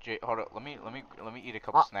out. Jake, hold up. Let me eat a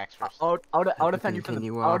couple snacks first. I'll defend you from the.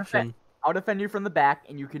 Continue I'll defend you from the back,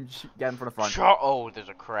 and you can get him from the front. Shut. Oh, there's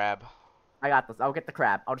a crab. I got this. I'll get the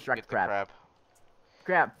crab. I'll distract Get the crab. crab.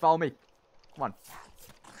 Crab, follow me. Come on,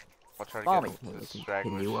 I'll try to Follow get me. the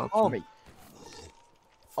stragglers. Continue up. follow me.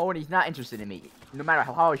 Oh, and he's not interested in me. No matter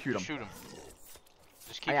how I shoot him. Shoot him.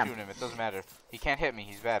 Just keep I am. shooting him. It doesn't matter. He can't hit me.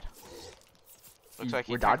 He's bad. Looks like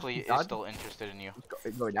he we're dodging- technically he's is dodging? still interested in you.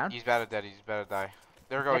 He's going down. He's bad at dead. He's bad at die.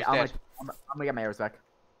 There we go. Hey, He's I'm dead. gonna get my arrows back.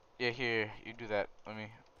 Yeah, here. You do that.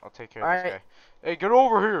 I'll take care All of this right. guy. Hey, get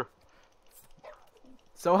over here.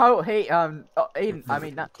 So how? Hey, Aiden. I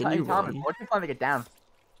mean, not Can you Tom. run? What if you finally get down?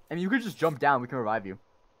 I mean, you could just jump down. We can revive you.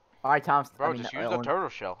 All right, Tom. Bro, I mean, just use the Owen, turtle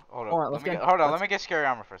shell. Hold up. Hold on, Let let's me get- get, hold on. let's- Let me get scary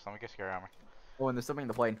armor first. Let me get scary armor. Owen, there's something in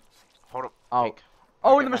the plane. Hold up. Oh. Jake. Oh,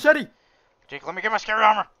 Let and me the get machete. Jake, let me get my scary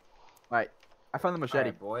armor. I found the machete.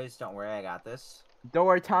 Alright, boys, don't worry, I got this. Don't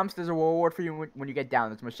worry, Tom. There's a reward for you when you get down.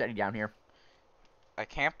 There's a machete down here. I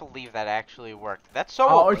can't believe that actually worked. That's so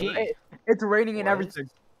Oh, OP. it's raining and Boys. everything.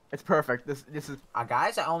 It's perfect. This is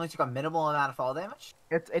Guys, I only took a minimal amount of fall damage.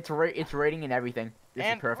 it's raining and everything. This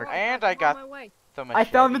is perfect. Alright, And guys, I I'm got- on my way. The machete. I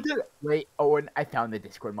found the wait, Owen. I found the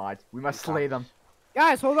Discord mods. We must slay them.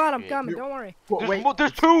 Guys, hold on, I'm Shit. coming. Don't worry. There's,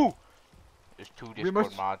 there's two. There's two we Discord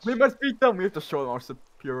must mods. we must beat them. We have to show them our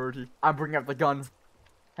superiority. I'm bringing up the gun.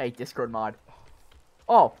 Hey, Discord mod.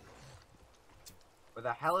 Oh, Where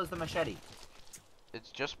the hell is the machete? It's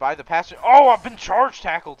just by the passenger. Oh, I've been charge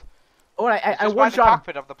tackled. oh, I It's just by one the shot him.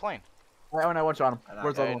 cockpit of the plane. Oh, and I one shot him. I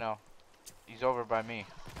Where's the Okay, other one? no. He's over by me.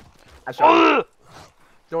 I shot him. Ugh!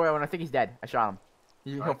 Don't worry, Owen. I think he's dead. I shot him.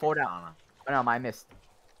 He'll fall down. Katana. Oh, no, I missed.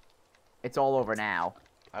 It's all over now.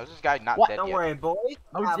 How's this guy not What? dead Don't yet? worry, boys.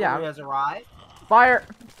 Oh, Cavalry yeah. has arrived. Fire!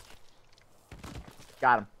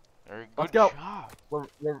 Got him. Very good Let's go. job.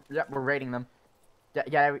 We're raiding them.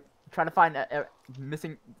 Yeah, trying to find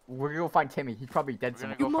missing. We're gonna go find Timmy. He's probably dead We're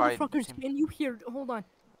gonna somewhere. You Go find motherfuckers, Tim. can you hear? Hold on.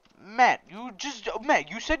 Matt, you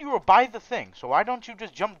said you were by the thing, so why don't you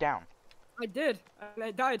just jump down? I did, and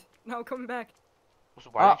I died. Now I'm coming back. So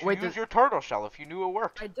why didn't you wait, use there's- your turtle shell if you knew it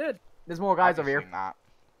worked? I did. There's more guys over here. Obviously not.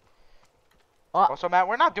 Ah. Also, Matt,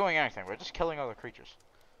 we're not doing anything. We're just killing other creatures.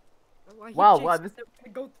 Wow, Jake wow, said this- that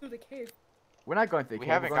we're gonna go through the cave. We're not going through the We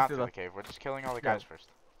cave. haven't we're gone going through the cave. We're just killing all the Yeah. guys first.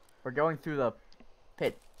 We're going through the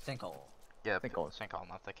pit. Sinkhole. Yeah, Sinkhole. sinkhole,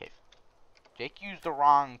 not the cave. Jake used the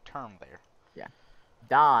wrong term there.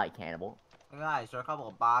 Die, cannibal. Guys, there are a couple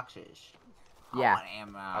of boxes. Yeah. I want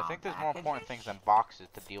ammo. I think there's more important things packages. than boxes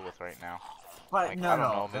to deal with right now. But like, no, I don't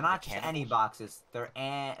no, know, they're maybe not just any cannibals? boxes.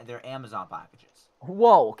 They're Amazon packages.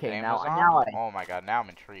 Whoa. Okay. Amazon? Now Oh my god, now I'm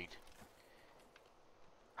intrigued.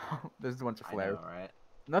 there's a bunch of I flares. know, right?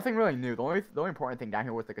 Nothing really new. The only important thing down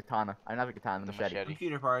here was the katana. I not the katana, the The machete. machete.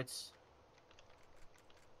 Computer parts.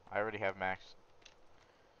 I already have Max.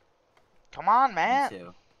 Come on, Me man.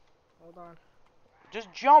 too. Hold on.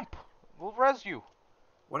 Just jump. We'll res you.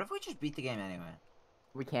 What if we just beat the game anyway?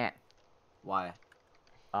 We can't. Why?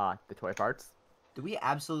 The toy parts. Do we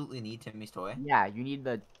absolutely need Timmy's toy? Yeah, you need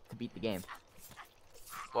to beat the game.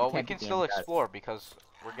 Well, we can't can beat still games, guys. explore because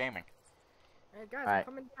we're gaming. Hey guys, Alright. I'm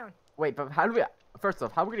coming down. Wait, but how do we? First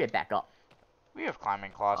off, how are we gonna get back up? We have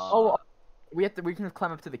climbing claws. Oh, we can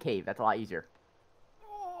climb up to the cave. That's a lot easier.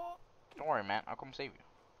 Oh, Don't worry, man. I'll come save you.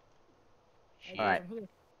 Shit. Alright. I'm here.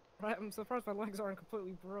 But I'm surprised my legs aren't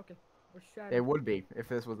completely broken or shattered. It would be if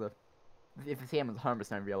this was if the game was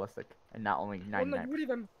 100% realistic and not only Well, no,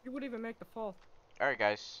 99. you would even make the fall. Alright,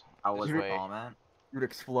 guys. I was This the way. ball, man. You would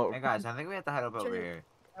explode. Hey guys, I think we have to head up over Jimmy. here.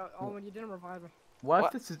 Oh, when you didn't revive me. What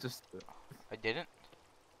What? if this is just? I didn't.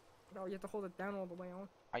 No, you have to hold it down all the way on.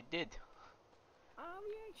 I did. Oh,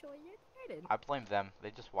 yeah, actually, you did. I blame them.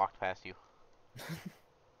 They just walked past you.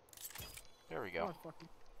 There we go. Oh, fucking.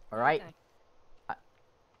 All right. Okay. I-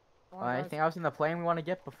 Hold on, Anything guys. else in the plane we want to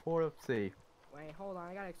get before? Let's see. Wait, hold on.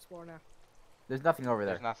 I gotta explore now. There's nothing over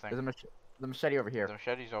there. There's nothing. There's the machete over here. The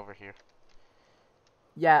machete's over here.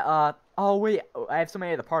 Yeah. Oh wait. I have so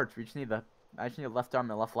many of the parts. We just need the. I just need the left arm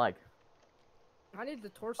and the left leg. I need the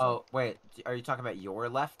torso. Oh, wait. Are you talking about your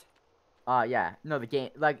left? Yeah. No, the game.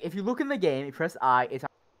 Like, if you look in the game, you press I. It's.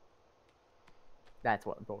 That's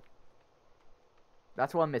what I'm told.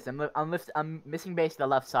 That's what I'm missing. I'm missing basically the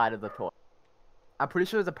left side of the toy. I'm pretty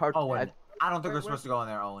sure there's a part. Owen. I don't think Wait, we're supposed to go in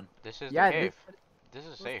there, Owen. This is Yeah, the cave. This is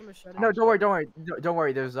Where's the safe. machete? No, don't worry, don't worry, don't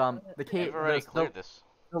worry. There's the cave. We've already there's cleared this.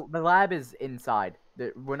 the lab is inside.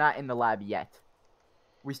 We're not in the lab yet.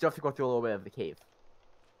 We still have to go through a little bit of the cave.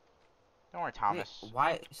 Don't worry, Wait, Thomas.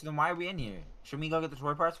 why? So then why are we in here? Shouldn't we go get the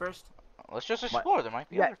toy parts first? Let's just explore. There might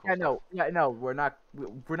be Yeah, other cool stuff. no, we're not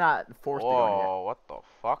forced to go in yet. Whoa, what the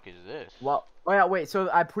fuck is this? Well, oh yeah, wait. So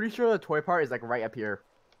I'm pretty sure the toy part is like right up here.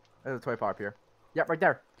 There's a toy part up here. Yep, right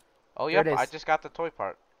there. Oh, there yep, it I is. just got the toy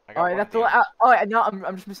part. I got All right, one that's at the. the end. Oh, yeah, no,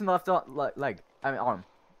 I'm just missing the left leg. I mean arm.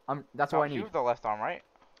 That's all I Thomas, you need. have the left arm, right?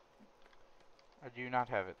 Or do you not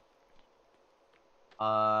have it?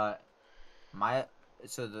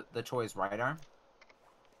 So the toy's right arm?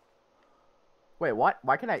 Wait, what?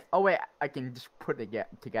 Why can I? Oh wait, I can just put it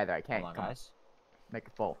together. I can't. Hold on, Come on, guys. make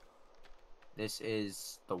it full. This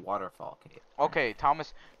is the waterfall cave. Okay,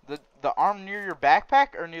 Thomas, the arm near your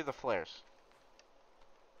backpack or near the flares?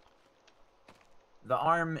 The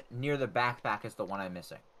arm near the backpack is the one I'm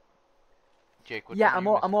missing. Jake, which Yeah, one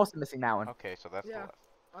are you I'm also missing that one. Okay, so that's the Yeah.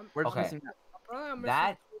 left. We're just Okay. missing that. Apparently I'm missing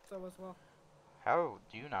That- torso as well. How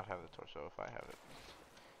do you not have the torso if I have it?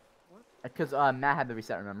 Because Matt had the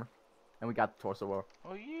reset, remember? And we got the torso war.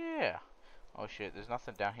 Oh yeah. Oh shit, there's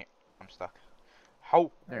nothing down here. I'm stuck.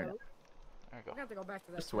 How? There Yeah, it is. There we We're go. gonna have to go back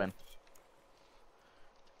to that. Just swim.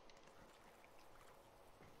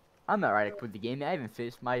 I'm not right with the game. I haven't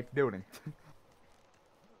finished my building.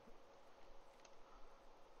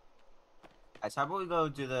 Guys, how about we go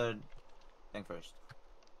do the thing first?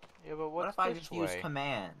 Yeah, but What what's if I this just way? use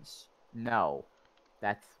commands? No,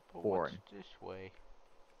 that's But boring. what's this way?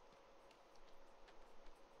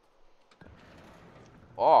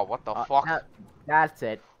 Oh, what the fuck? That's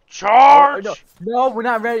it. Charge! No, we're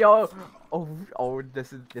not ready. Oh,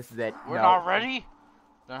 this is it. We're No. not ready?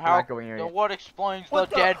 Then We're how? not going here Then yet. what explains What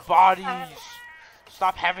the the dead bodies?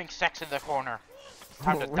 Stop having sex in the corner. It's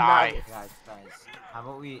time to We're not- die. Guys, how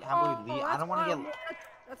about we leave? I don't want to get.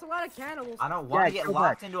 That's a lot of cannibals. I don't want to Yeah, get go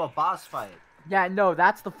locked back. into a boss fight. Yeah, no,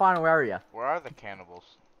 that's the final area. Where are the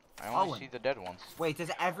cannibals? I only Owen. see the dead ones. Wait,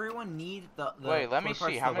 does everyone need the Wait, let me toy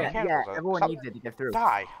parts see, how to many win? cannibals Yeah, are- everyone stop- needs it to get through.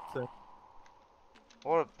 Die. So-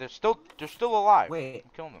 Or they're still alive. Wait,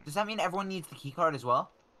 I'm killing them. does that mean everyone needs the key card as well?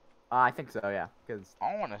 I think so, yeah. Because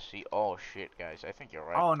I want to see. Oh shit, guys! I think you're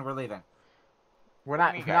right. Oh, and we're leaving. we're What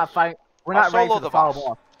not, do you we're mean, not guys? fighting. We're I'll not ready solo for the the final boss.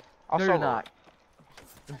 boss. I'll No, solo you're not.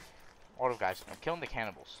 All of guys, I'm killing the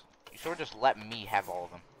cannibals. You sort of just let me have all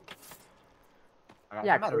of them. Alright,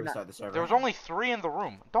 Yeah, I'm gonna we're not- restart the server. There was only 3 in the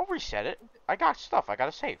room. Don't reset it. I got stuff. I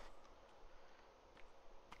gotta save.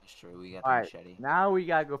 It's true. We got the Alright, machete. now we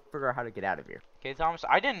gotta go figure out how to get out of here. Okay, Thomas.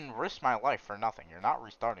 I didn't risk my life for nothing. You're not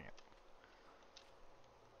restarting it.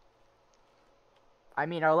 I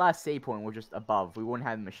mean, our last save point was just above. We wouldn't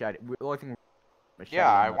have the machete. The only thing. Machete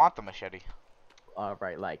Yeah, I on the- want the machete.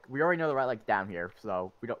 right leg. We already know the right leg's down here,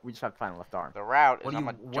 so we don't. We just have to find the left arm. The route is What do I'm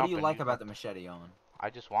you gonna What jump do you and like use about my- the machete, Owen? I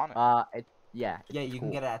just want it. Yeah. Yeah, you can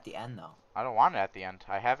cool. get it at the end though. I don't want it at the end.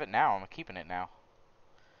 I have it now. I'm keeping it now.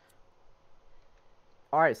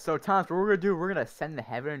 All right, so Thomas, what we're gonna do? We're gonna ascend to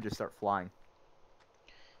heaven and just start flying.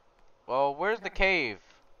 Well, where's the cave?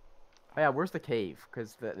 Oh, yeah, where's the cave?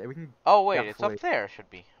 Because we can. Oh wait, it's Definitely. up there. It should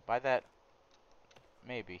be by that.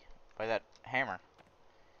 Maybe by that hammer.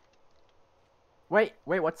 Wait,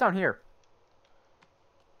 what's down here?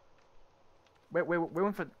 Wait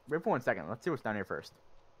for 1 second. Let's see what's down here first.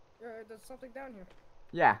 Yeah, there's something down here.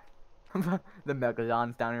 Yeah, the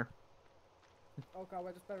Megalodon's down here. Oh god,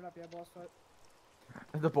 wait, this better not be a boss fight.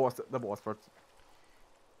 The boss parts.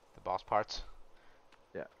 The boss parts.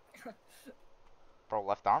 Yeah. Bro,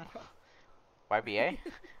 left arm. YBA.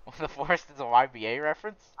 The forest is a YBA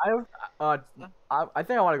reference. I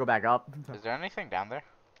think I want to go back up. Is there anything down there?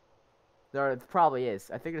 There probably is.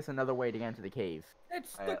 I think it's another way to get into the cave.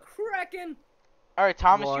 It's Oh, the Kraken! All right,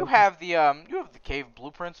 Thomas, you One. have the cave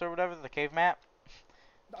blueprints or whatever, the cave map.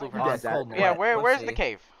 Blueprint. Yes, that- cold Yeah, wet. where's the Let's see.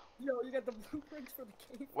 cave? Yo, you got the blueprints for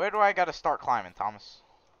the cave? Where do I gotta start climbing, Thomas?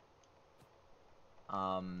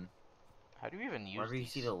 How How do you even use wherever you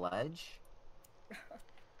these? see the ledge.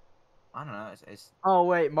 I don't know. It's Oh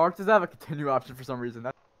wait, Mark does have a continue option for some reason.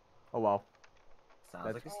 Oh well. sounds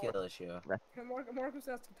That's- like a skill issue. Hey, Marcus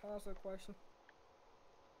asked Thomas a question.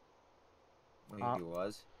 What he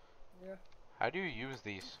was. Yeah. How do you use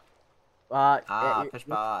these? Push You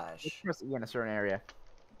bosh. press E in a certain area,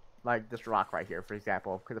 like this rock right here, for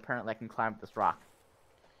example, because apparently I can climb this rock.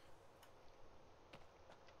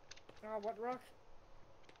 What rock?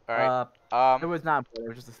 All right. It was not important. It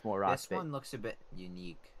was just a small rock. This one looks a bit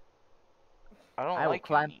unique. I don't I will like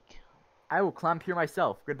climb- unique. I will climb here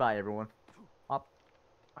myself. Goodbye, everyone.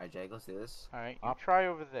 Alright, Jake, let's do this. All right, you Up. try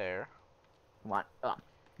over there. Come on.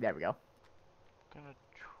 There we go. Gonna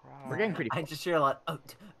try. We're getting pretty. I Close. just hear a lot.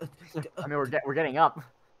 I mean, we're getting up.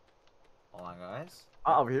 Hold on, guys.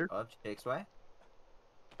 Over here. Up Jake's way.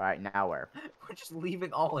 All right, now where? We're just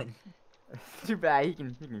leaving Owen. Too bad he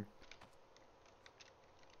can.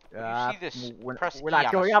 You see this? We're Press we're E not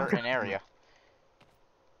on going a up. certain area.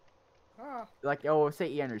 Ah, Like, say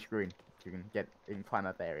E on your screen. You can climb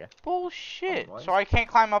up the area. Bullshit. Oh, what? So I can't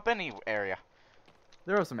climb up any area.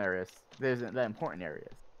 There are some areas. There's the important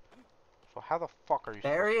areas. So how the fuck are you? The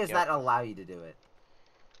areas supposed to get that up? allow you to do it.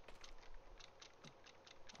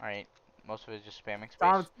 All right. Most of it is just spamming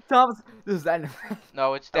space. Thomas, this is that.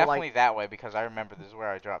 No, it's I like- definitely that way because I remember this is where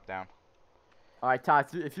I dropped down. All right,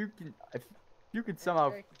 Thomas, if you can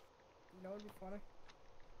somehow, Jake, you know what'd be funny?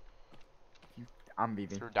 I'm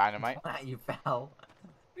leaving. Through dynamite. You fell.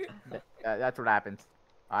 That's what happens.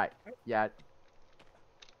 All right, yeah.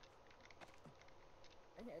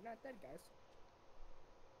 Hey, not dead, guys.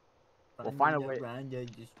 We'll find a way.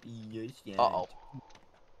 Uh-oh.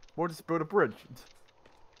 We'll just build a bridge.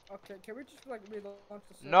 Okay, can we just like relaunch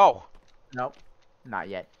the server? No. Nope. Not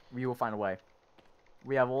yet. We will find a way.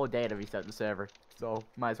 We have all day to reset the server, so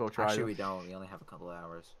might as well try. Actually, to we don't. We only have a couple of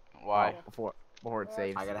hours. Why? before it Well,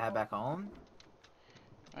 saves. I gotta head back home.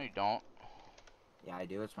 No, you don't. Yeah, I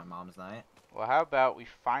do. It's my mom's night. Well, how about we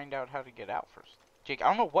find out how to get out first? Jake, I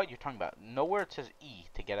don't know what you're talking about. Nowhere it says E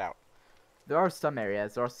to get out. There are some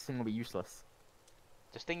areas. There are things will be useless.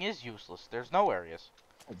 This thing is useless. There's no areas.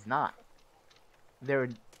 It's not.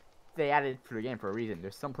 They added it to the game for a reason.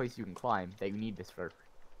 There's some place you can climb that you need this for.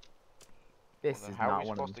 This Well, then is how are not we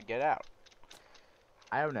one of supposed them. to get out?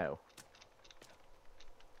 I don't know.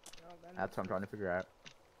 No, that That's what I'm trying to figure out.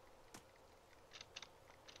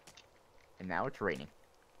 And now it's raining.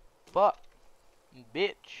 But,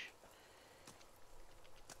 bitch.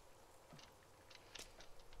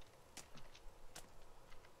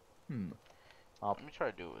 Up. Let me try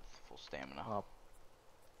to do it with full stamina. Up.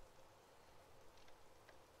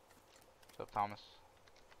 What's up, Thomas?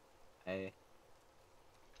 Hey.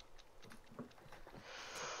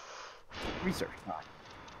 Research.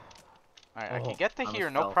 Alright, I Oh, can get to almost here,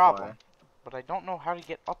 no fell for problem. it. But I don't know how to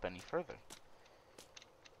get up any further.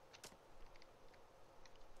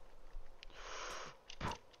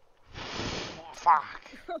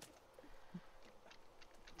 Fuck.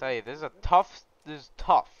 Tell you, this is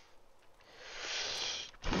tough.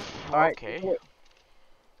 Alright. Okay.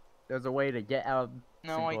 There's a way to get out.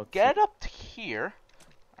 Now I Simple. get up to here.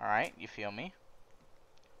 Alright, you feel me?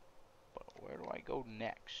 But where do I go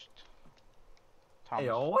next? Thomas, Hey,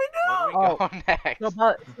 oh, where do I we go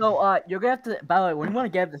next? You're gonna have to. By the way, when you want to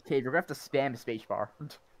get out of this cave, you're gonna have to spam spacebar.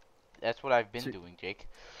 That's what I've been So- doing, Jake.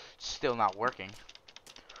 Still not working.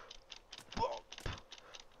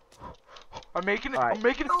 I'm making it. Alright. I'm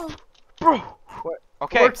making it. No. Bro. What?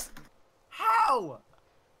 Okay. Works. How?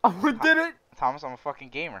 Oh, we did it! Thomas, I'm a fucking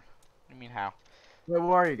gamer. What do you mean how? Where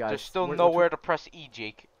are you guys? There's still Which nowhere to press E,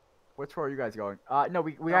 Jake. Which way are you guys going? No,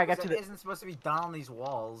 we No, gotta get 'cause to it the. isn't supposed to be done on these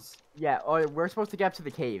walls. Yeah, we're supposed to get to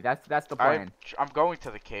the cave. That's the plan. I'm going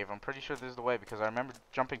to the cave. I'm pretty sure this is the way because I remember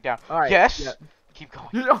jumping down. Alright. Yes. Yeah. Keep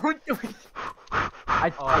going. I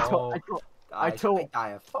told Guys, told- I die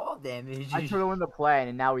of fall damage. I told him the plan,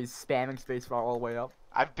 and now he's spamming spacebar all the way up.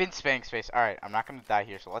 I've been spamming space. All right, I'm not gonna die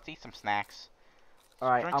here. So let's eat some snacks. All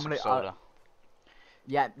right, Drink I'm some gonna. soda.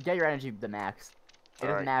 Yeah, get your energy to the max. It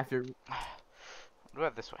doesn't Alright. matter. Do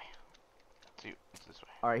it this way. It's this way.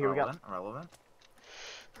 All right, here we go. Relevant.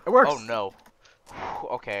 It works. Oh no.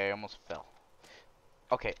 Okay, I almost fell.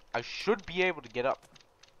 Okay, I should be able to get up.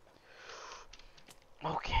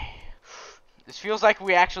 Okay. This feels like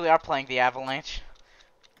we actually are playing the Avalanche.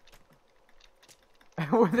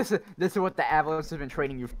 this is what the Avalanche has been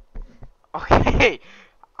training you. Okay.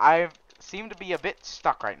 I seem to be a bit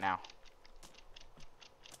stuck right now.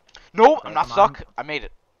 No, Okay, I'm not come on. stuck. I made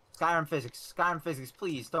it. Skyrim physics,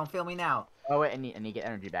 please don't fail me now. Oh wait, I need to get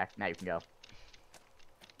energy back. Now you can go.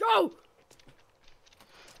 Go!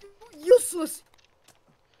 Useless!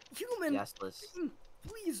 Human! Yes, Liz.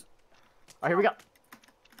 Please! All right, here we go.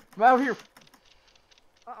 Come out here.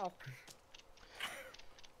 Uh-oh.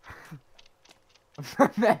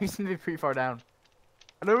 Man, you seem to be pretty far down.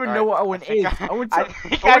 I don't even All know right, what Owen think is. I think Owen-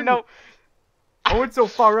 I know. Owen's so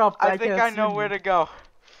far up. that I think can't I see know him. where to go.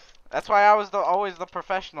 That's why I was always the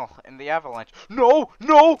professional in the Avalanche. No,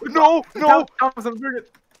 no, no, no. Thomas, I'm doing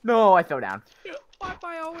it. No, I fell down.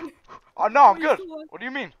 Bye-bye, Owen. Oh no, I'm You're good. still alive. What do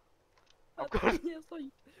you mean? I'm Uh, good. yes, I-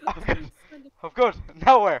 I'm good. I'm good.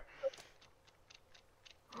 Nowhere.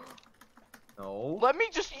 No. Let me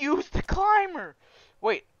just use the climber.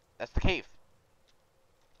 Wait, that's the cave.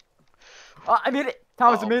 I made it.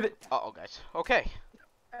 Thomas, I Uh-oh. made it. Uh-oh, guys. Okay.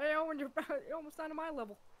 Hey, Owen, you're almost down to my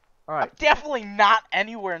level. All I'm right. definitely not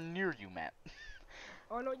anywhere near you, Matt.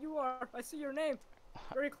 Oh, no, you are. I see your name.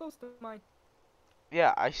 Very close to mine.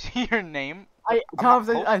 Yeah, I see your name. I'm not Thomas,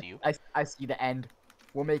 close to you. I see the end.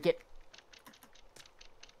 We'll make it.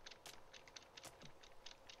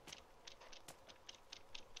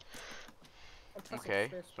 I'm pressing Okay,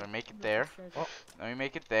 space. so I make it No, there. change. Oh. Let me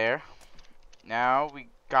make it there. Now we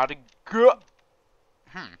gotta go.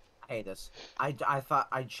 I hate this. I thought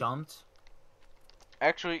I jumped.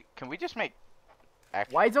 Actually, can we just make?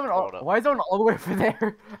 Actually, Why is Owen hold up. all the way over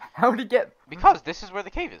there? How did he get? Because this is where the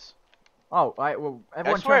cave is. Oh, well,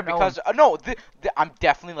 everyone I swear, turn Owen. because no, I'm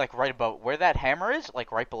definitely like right above where that hammer is.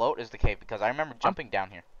 Like right below it is the cave because I remember jumping down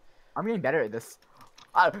here. I'm getting better at this.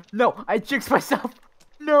 No, I jinxed myself.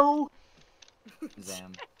 No.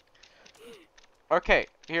 Zam. Okay,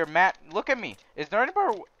 here, Matt, look at me. Is there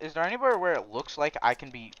anywhere where it looks like I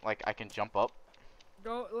can jump up?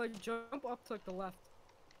 Go, like, jump up to, like, the left.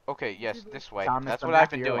 Okay, yes, this way. Thomas, That's I'm what I've back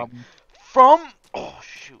been to your doing. level. From... Oh,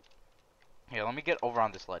 shoot. Here, let me get over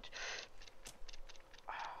on this ledge.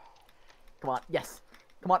 Come on, yes.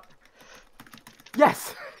 Come on.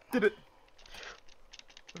 Yes! Did it.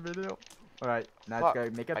 Video. Alright, now Fuck, let's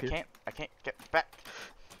go make up here. I can't get back.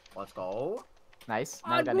 Let's go. Nice.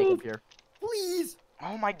 Now I we gotta make up moved. here. Please!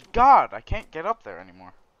 Oh my god, I can't get up there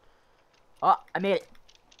anymore. Oh, I made it.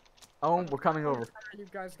 Oh, we're coming over. You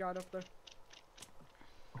guys got up there.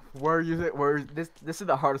 This is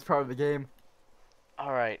the hardest part of the game.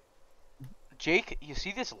 Alright. Jake, you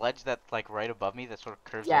see this ledge that's like right above me that sort of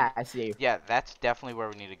curves Yeah, in? I see you. Yeah, that's definitely where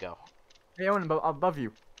we need to go. Hey, Owen, above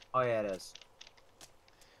you. Oh yeah, it is.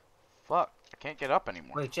 Fuck, I can't get up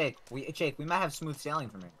anymore. Wait, Jake, we might have smooth sailing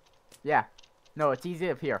from here. Yeah. No, it's easy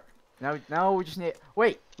up here. Now we just need.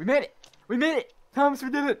 Wait, we made it. We made it. Thomas, we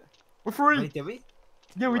did it. We're free. Wait, did we?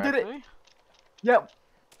 Yeah, we did it. Actually? Yep.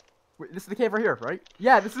 Wait, this is the cave right here, right?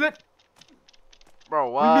 Yeah, this is it. Bro,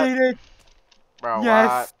 We what? made it. Bro,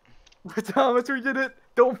 Yes. Thomas, we did it.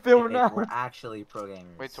 Don't film Jake, now. we're actually pro gamers.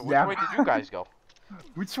 what? Wait, so which Yeah. way did you guys go?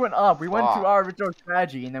 We just went up. We went to Fuck. our original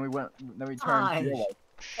strategy, and then we turned Nice. your way.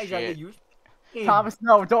 Hey, Jake, Shit. you king. Thomas,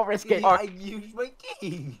 no, don't risk it. I used my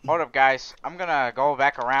king. Hold up, guys. I'm gonna go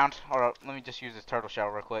back around. Hold up, let me just use this turtle shell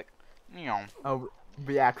real quick. Nyom. Oh,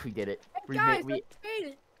 we actually did it. Hey, We guys, made I made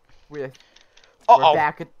it. we're Uh-oh!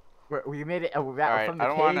 back at we made it. We're back Alright, from the I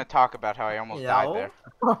don't cave. want to talk about how I almost died Yo. there.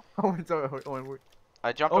 Owen, Owen,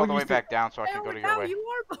 I jumped Oh, all the you way said- back down so I Hey, can go oh, to now your way. you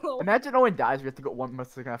are below. imagine Owen dies. We have to go. One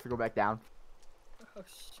must have to go back down. Oh,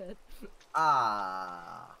 shit.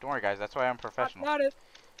 Ah. Don't worry, guys. That's why I'm professional. Got it.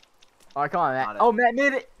 All right, come on, Matt. Got it. Oh, Matt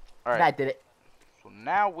made it. Alright, Matt did it. so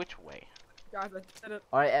now which way? Guys, I did it.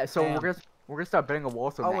 All right, so Damn. we're gonna start building a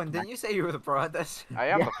wall. So Oh, Matt and can didn't you say you were the pro at this? I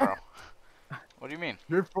am Yeah. the pro. What do you mean?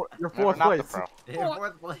 You're No, fourth not place. the pro. You're in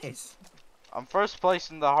fourth place. I'm first place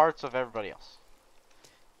in the hearts of everybody else.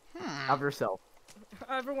 Of yourself.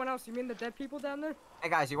 Everyone else, you mean the dead people down there? Hey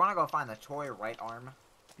guys, you wanna go find the toy right arm?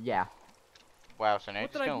 Yeah. Wow, so now you're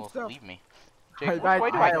What just did I gonna do, sir? leave me. Hey, Jake, which guys,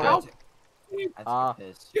 way do I I don't go? know. I Uh, took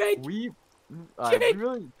this. Jake! We Jake,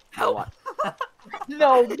 really help! what?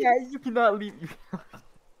 No, yeah, you cannot leave. You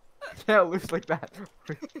can't lose like that.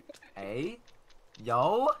 Hey,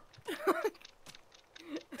 yo.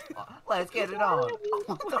 Let's get it on.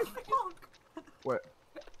 What the fuck? What?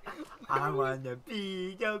 I wanna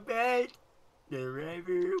be the best there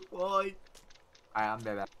ever was. Alright, I'm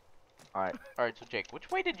back. All right. So Jake, which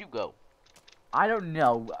way did you go? I don't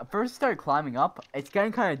know. First, I started climbing up. It's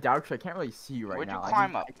getting kind of dark, so I can't really see you right Where'd now. you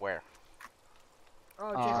climb up? Where? Oh,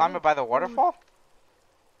 Uh, Jake, Climb up by the waterfall?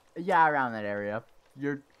 Yeah, around that area.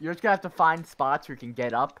 You're just gonna have to find spots where you can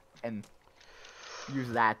get up and use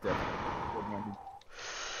that to.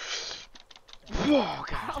 Oh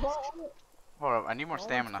god. Oh, Hold up, I need more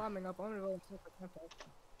stamina. Climbing up. I'm gonna go inside the temple.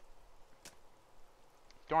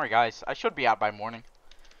 Don't worry, guys. I should be out by morning.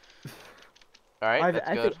 Alright, that's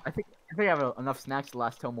good. I think I have enough snacks to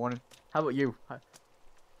last till morning. How about you? I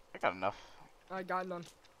got enough. I got none.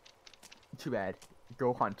 Too bad.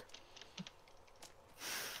 Go hunt.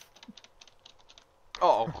 Uh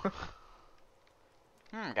oh.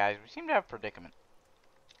 Guys, we seem to have a predicament.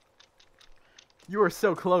 You were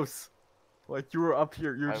so close. Like you were up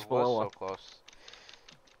here. You were I just was below so us. close.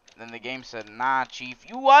 Then the game said, nah, Chief,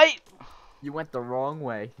 you white! You went the wrong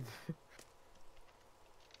way.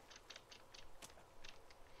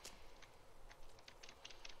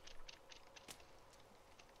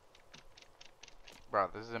 Bro,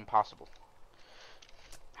 this is impossible.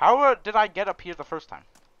 How did I get up here the first time?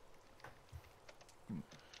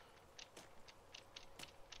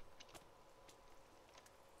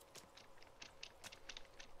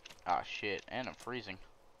 Ah, shit. And I'm freezing.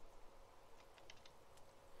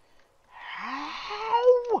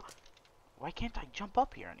 How? Why can't I jump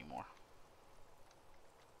up here anymore?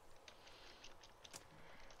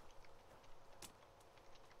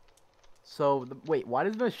 So wait, why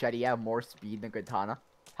does machete have more speed than katana?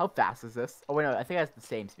 How fast is this? Oh wait, no, I think that's the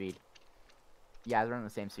same speed. Yeah, they're on the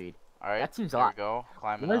same speed. Alright, That seems a there lot. we go.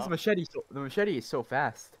 Climbing Why is up. the machete is so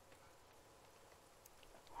fast?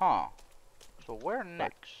 Huh. So where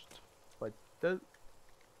next? But does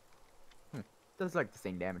does like the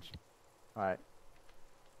same damage. All right.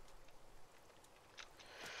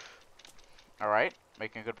 Alright,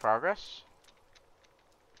 making good progress.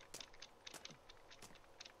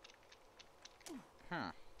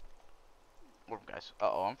 Look, guys.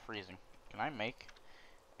 Uh-oh, I'm freezing. Can I make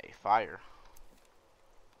a fire?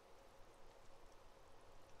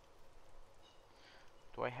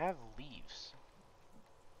 Do I have leaves?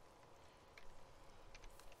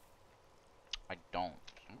 I don't.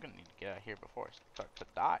 get out of here before I start to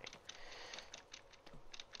die.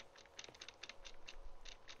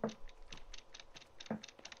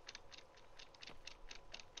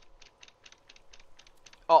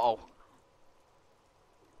 Uh-oh.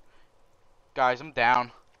 Guys, I'm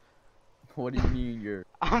down. What do you mean you're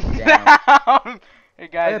I'm down? down! Hey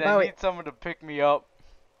guys, Hey, by the I way- need someone to pick me up.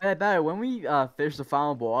 Hey, by the way, when we finish the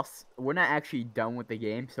final boss, we're not actually done with the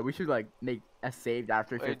game, so we should like make a save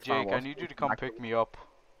after we Hey finish the final Jake, boss. I need you to come pick me up.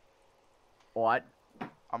 What?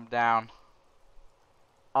 I'm down.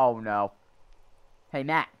 Oh no. Hey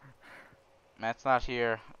Matt. Matt's not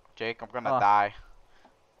here. Jake, I'm gonna Oh. die.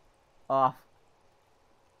 Uh.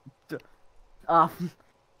 Uh.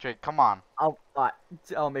 Jake, come on.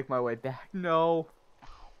 I'll make my way back. No.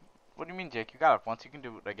 What do you mean, Jake? You got it once. You can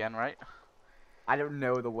do it again, right? I don't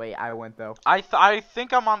know the way I went though. I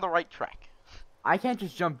think I'm on the right track. I can't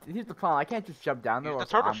just jump. Here's the problem. I can't just jump down there. Use Or the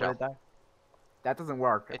turtle I'm gonna shell. die. That doesn't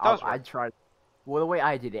work. It does I work. tried. Well, the way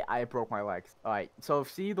I did it, I broke my legs. All right. So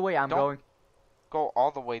see the way I'm Don't- going. Go all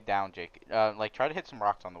the way down, Jake. Like try to hit some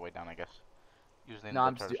rocks on the way down, I guess. Using No, the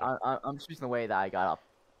I'm just, turtle shell. I'm just using the way that I got up.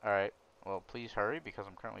 All right. Well, please hurry because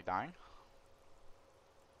I'm currently dying.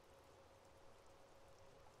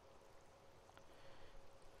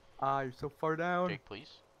 Ah, you're so far down. Jake,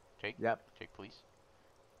 please. Jake. Yep. Jake, please.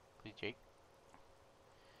 Please, Jake.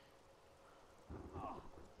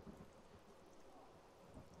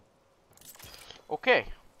 Okay.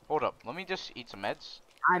 Hold up. Let me just eat some meds.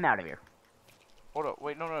 I'm out of here. Hold up.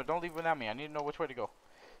 Wait, no, don't leave without me. I need to know which way to go.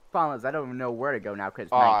 Problem is, I don't even know where to go now because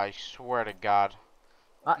Oh, I swear to God.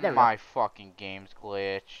 there we My fucking game's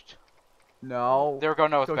glitched. go. No. There we go.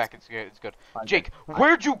 No, it's Go back. It's good. It's good. Fine, Jake, fine.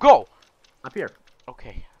 where'd you go? Up here.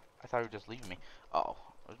 Okay. I thought you were just leaving me. Oh,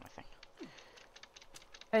 where's my thing?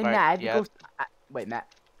 Hey Right, Matt, I had to yeah. go. Wait,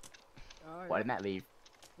 Matt. Why did Matt leave?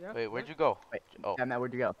 Yeah. Wait, where'd you go? Wait. Oh. Yeah, Matt,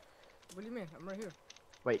 where'd you go? What do you mean? I'm right here.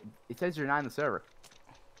 Wait, it says you're not in the server.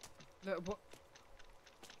 What?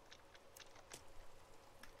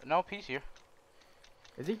 No, he's here.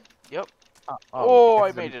 Is he? Yep. Oh, Oh,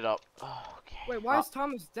 I made it up. Oh, okay. Wait, why is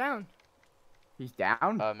Thomas down? He's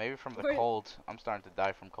down. Maybe from the Wait. cold. I'm starting to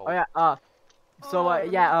die from cold. Oh yeah. So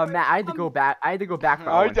yeah. Matt, I had to go back. I had to go back for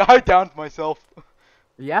Owen. I downed myself.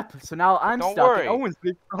 Yep. So now I'm Don't stuck. worry. And Owen's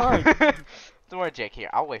leaving behind. Don't worry, Jake. Here,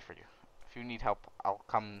 I'll wait for you. If you need help, I'll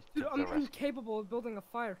come to Dude, the I'm rescue. incapable of building a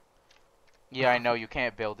fire. Yeah, I know you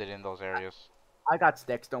can't build it in those areas. I got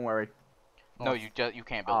sticks. Don't worry. No, you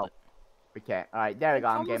can't build Oh. it. We can't. All right, there we go.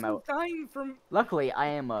 I'm Thomas game is out. dying from. Luckily, I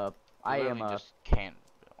am You literally a. just can't.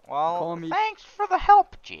 Well, Call me- thanks for the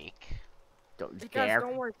help, Jake. Don't Hey guys, care.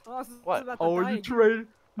 don't worry. Thomas is What? about to Oh, die you again. traded?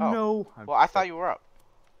 Oh. No. Well, I thought you were up.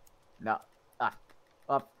 No.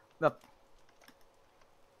 Up.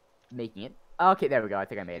 Making it. Okay, there we go. I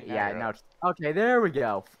think I made it. Now Yeah, you're now up. it's... Okay, there we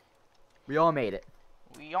go. We all made it.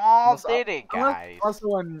 We all Also- did it, guys. Also,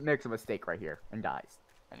 one makes a mistake right here and dies.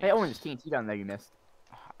 I need Hey, to Owen, s- there's TNT down there you missed.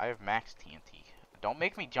 I have max TNT. Don't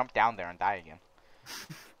make me jump down there and die again.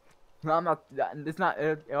 No, I'm not. It's not.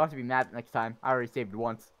 It'll have to be Matt next time. I already saved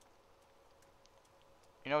once.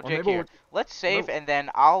 You know, Or Jake, maybe here. Let's save, and then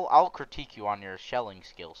I'll critique you on your shelling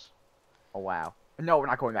skills. Oh wow. No, we're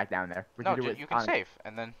not going back down there. We No, can do it you can on- save,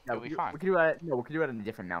 and then No, you'll be we fine. can do it. No, we can do it on a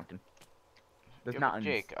different mountain. There's Yeah, not. but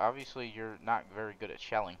Jake, obviously you're not very good at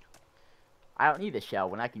shelling. I don't need a shell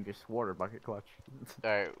when I can just water bucket clutch.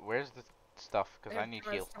 Alright, where's the stuff? Because I Hey, need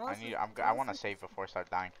guys, heal. Thomas is- I Thomas want to is- save before I start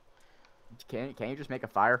dying. Can you just make a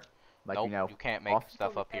fire? Like Nope, you know. you can't make off-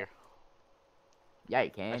 stuff up here. Yeah, you I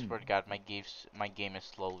can. swear to God, my game is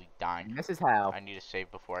slowly dying. And this is how. I need to save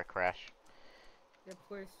before I crash. Yeah,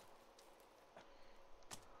 please.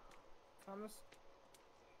 Thomas.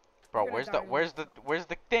 Bro, gonna where's die where's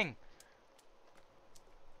the thing?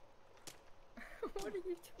 What are you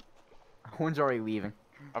doing? Owen's already leaving.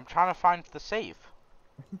 I'm trying to find the save.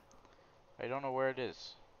 I don't know where it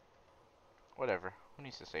is. Whatever. Who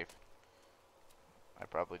needs to save? I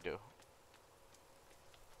probably do.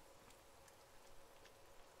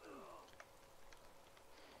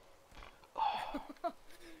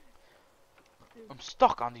 I'm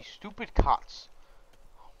stuck on these stupid cots.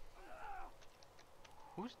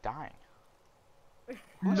 Who's dying?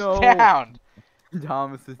 Who's No. down?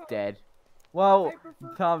 Thomas is dead. Well, I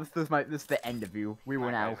prefer- Thomas, this is the end of you. We will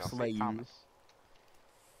Alright, now guys, I'll slay say you. Thomas.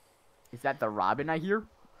 Is that the Robin I hear?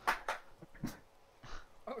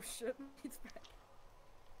 Oh shit, he's back.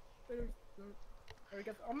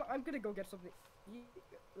 I'm gonna go get something.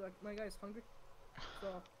 Like my guy's hungry.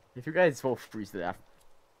 So If you guys both freeze to death.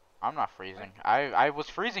 I'm not freezing. I was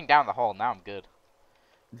freezing down the hole. Now I'm good.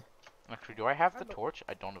 Actually, do I have the torch?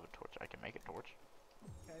 I don't have a torch. I can make a torch.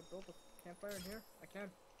 can I build a campfire in here? I can.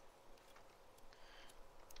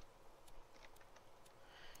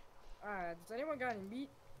 Does anyone got any meat?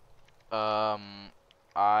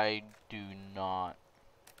 I do not.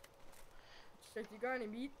 Jake, you got any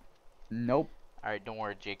meat? Nope. Alright, don't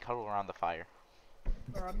worry, Jake. Huddle around the fire.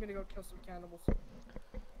 Or I'm gonna go kill some cannibals.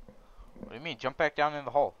 What do you mean? Jump back down in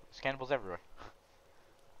the hole. There's cannibals everywhere.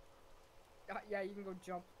 Yeah, you can go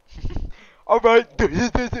jump. Alright.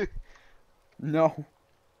 No.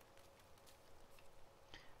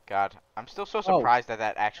 God, I'm still so surprised that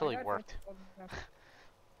that actually I got worked.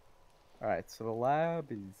 Alright, so the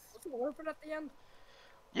lab is... Was it orphan at the end?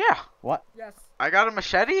 Yeah, What? Yes. I got a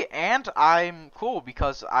machete, and I'm cool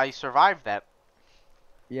because I survived that.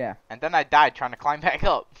 Yeah. And then I died trying to climb back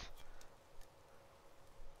up.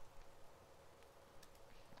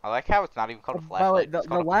 I like how it's not even called a flashlight. It's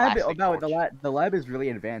called a plastic torch. The lab is really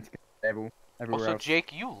advanced. Everywhere Also, else.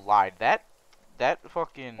 Jake, you lied. That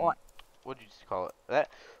fucking... What? What did you call it?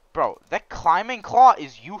 Bro, that climbing claw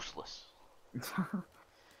is useless.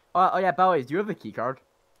 Oh yeah, by the way, do you have the key card?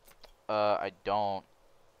 I don't.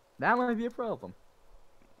 That might be a problem.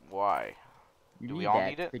 Why? You Do need we all that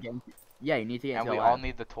need it? to get yeah, you need to get And into we the all lab.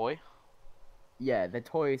 need the toy? Yeah, the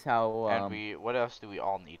toy is how, And what else do we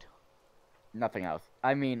all need? nothing else.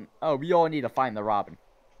 I mean, oh, we all need to find the Robin.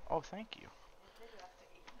 Oh, thank you.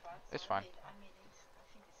 It's fine.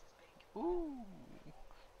 Ooh.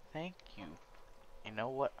 Thank you. You know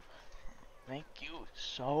what? Thank you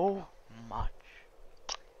so much.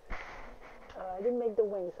 I didn't make the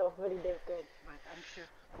wings, so hopefully they're good. But I'm sure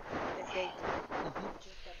that they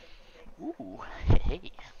Ooh.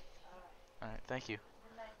 Hey. Alright, thank you.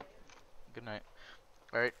 Good night.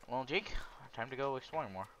 Alright, well, Jake, time to go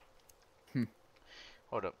exploring more.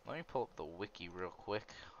 Hold up, let me pull up the wiki real quick.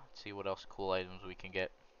 Let's see what else cool items we can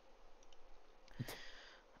get.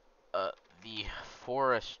 The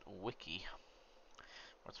forest wiki.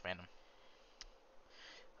 What's fandom?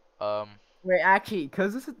 Wait, actually,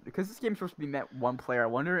 because this game's supposed to be met one player, I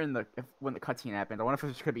wonder when the cutscene happens, I wonder if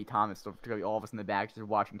it's gonna be Thomas, so it's gonna be all of us in the back just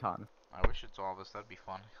watching Thomas. I wish it's all of us, that'd be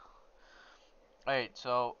fun. Alright,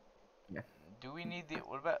 so... Yeah. Do we need the...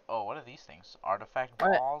 What about... Oh, what are these things? Artifact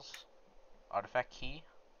What? balls? Artifact key?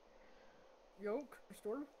 Yoke,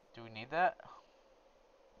 restore. Do we need that?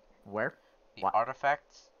 Where? The What?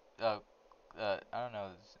 artifacts... I don't know.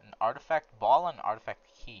 There's an artifact ball and an artifact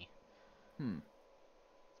key.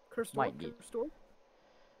 Crystal, Might be. restore.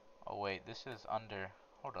 Oh wait, this is under...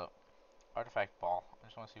 Hold up. Artifact ball. I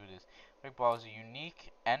just want to see what it is. Artifact ball is a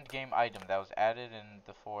unique endgame item that was added in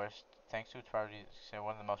the forest thanks to its properties.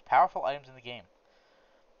 One of the most powerful items in the game.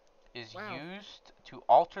 Is Wow. used to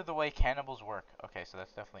alter the way cannibals work. Okay, so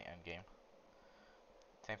that's definitely endgame.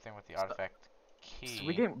 Same thing with the artifact key. So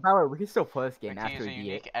by the way, we can still play this game The key after is a we beat it.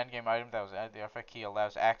 unique endgame item that was added. The artifact key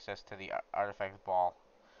allows access to the artifact ball.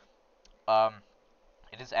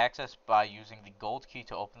 It is accessed by using the gold key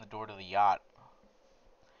to open the door to the yacht.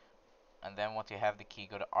 And then once you have the key,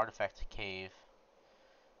 go to Artifact Cave.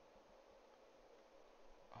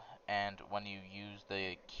 And when you use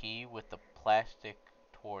the key with the plastic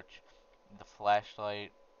torch, the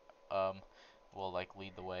flashlight will like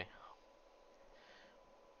lead the way.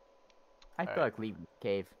 I feel Alright. like leaving the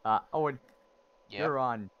cave. Owen, Yep. you're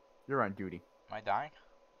on duty. Am I dying?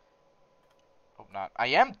 Hope not. I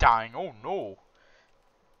am dying. Oh no.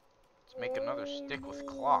 Let's make another stick with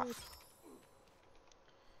cloth.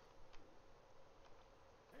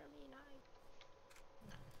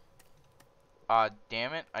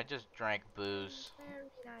 Damn it. I just drank booze. Very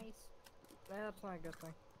nice. Nah, that's not a good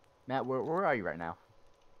thing. Matt, where are you right now?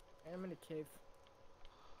 I'm in a cave.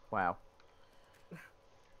 Wow.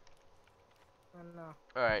 I don't know.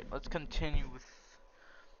 Alright, let's continue with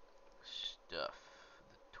stuff.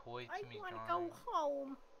 The toy I Timmy wanna drawing. go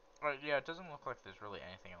home. Alright, yeah, it doesn't look like there's really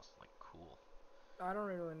anything else like cool. I don't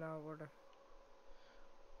really know where to.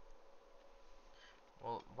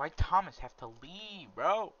 Well, why Thomas have to leave,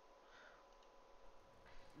 bro?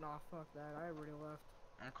 Nah, fuck that. I already left.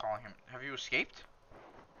 I'm calling him. Have you escaped?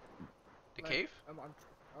 The Like, cave? I'm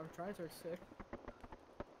trying to escape.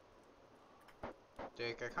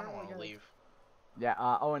 Jake, I kinda Oh my wanna Oh God. leave. Yeah,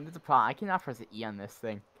 Owen, there's a problem. I cannot press the E on this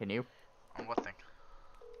thing. Can you? On what thing?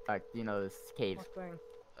 You know, this cave. What thing?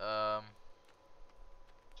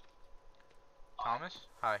 Thomas?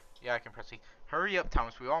 Hi. Yeah, I can press E. Hurry up,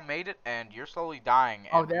 Thomas. We all made it, and you're slowly dying,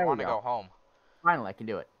 and Oh, there we want to go. go home. Finally, I can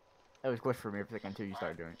do it. It was glitched for me for a second until you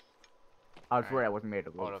started doing it. I was Alright. worried I wasn't made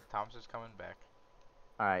to Hold leave. up, Thomas is coming back.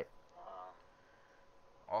 Alright.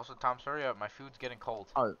 Also, Thomas, hurry up. My food's getting cold.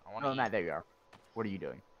 Oh, I wanna no, eat. Matt, there you are. What are you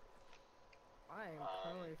doing? I am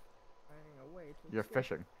currently finding a way to You're escape.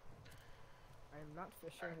 fishing. I am not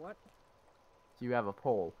fishing. What? So you have a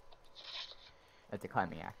pole. That's a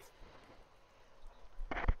climbing axe.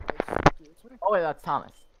 It's Excuse me. Oh wait, that's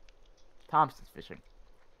Thomas. Thomas is fishing.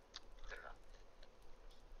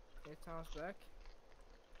 Okay, Thomas back.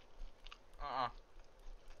 Uh-uh.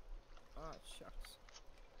 Ah, shucks.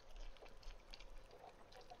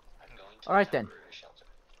 All right then.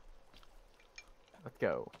 Let's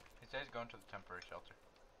go. He says going to the temporary shelter.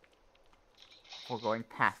 We're going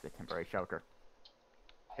past the temporary shelter.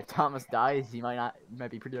 If Thomas dies, he might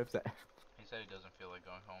be pretty upset. He said he doesn't feel like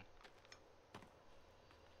going home.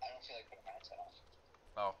 I don't feel like putting my headset on.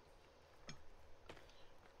 Oh.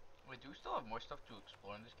 Wait, do we still have more stuff to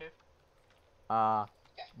explore in this cave?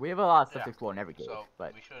 We have a lot of stuff Yeah. to explore in every cave, So,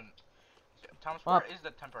 but we shouldn't... Thomas, Well- where is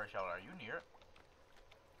the temporary shelter? Are you near it?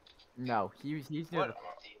 no, he's near What? the.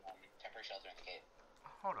 The temporary shelter in the cave.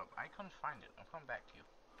 Hold up, I couldn't find it. I'm coming back to you.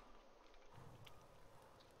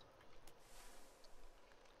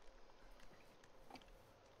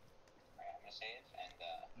 Alright, I'm gonna save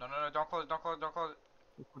and No, don't close, don't close, don't close.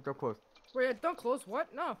 Don't close. Wait, don't close.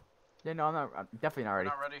 What? No. Yeah, no, I'm definitely not We're ready.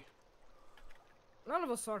 not ready. None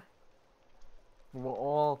of us are. We're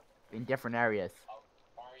all in different areas.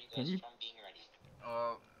 why are you Can guys you- from being ready?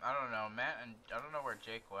 I don't know, Matt, and I don't know where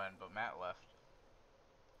Jake went, but Matt left.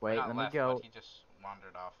 Wait, Not let left, me go. But he just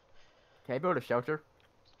wandered off. Can I build a shelter?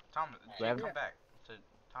 Thomas, Yeah. Jake, come back to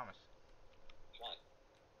Thomas. What?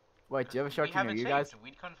 Wait, do you have a We shelter near haven't you saved. guys?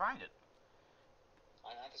 We couldn't find it.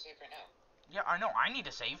 I'm at the save right now. Yeah, I know. I need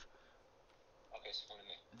to save. Okay, so come to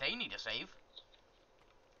me. They need to save.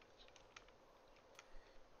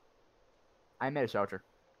 I made a shelter.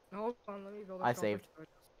 Hold on, let me build a I shelter saved. first.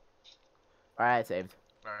 Alright, I saved.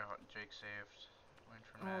 Alright, Jake saved. Waiting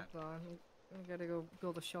for Matt. Hold on. I gotta go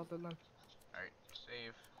build a shelter then. Alright,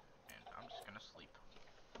 save. And I'm just gonna sleep.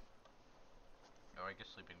 Oh, I guess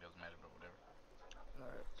sleeping doesn't matter, but whatever.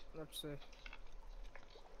 Alright, let's see.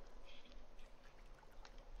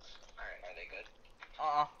 Alright, are they good?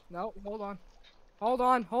 No, hold on. Hold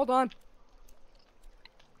on, hold on.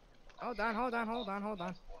 Hold on, hold on, hold on, hold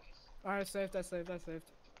on. Alright, saved, I saved, I saved.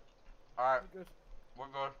 Alright, Good. we're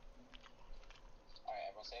good. Alright,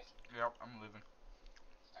 everyone safe? Yep, I'm leaving.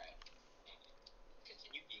 Alright.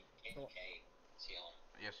 Continue being Oh. AFK, CLM.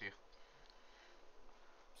 Yes, you.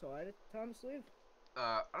 So I did Thomas leave?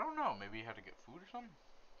 I don't know. Maybe you had to get food or something?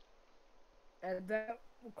 And that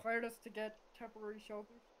required us to get temporary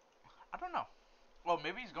shelters? I don't know. Well,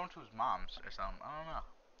 maybe he's going to his mom's or something. I don't know.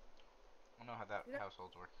 I don't know how that Yeah.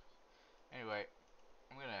 households work. Anyway,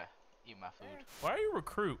 I'm gonna eat my food. Why are you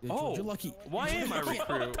recruit? Yeah, Oh, you're lucky. why am I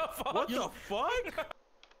recruit? What the fuck?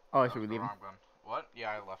 Oh, That should we was the leave him? wrong gun. What?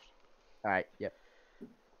 Yeah, I left. Alright, yep.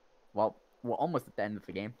 Well, we're almost at the end of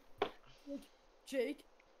the game. Jake?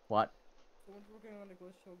 What? Someone's working on a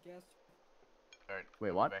glitch show gas. Alright. Wait,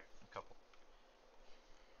 I'll be what? back in a couple.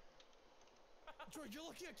 George, you're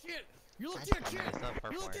lucky a kid. You're lucky a kid.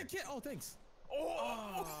 You're lucky a kid. Oh, thanks.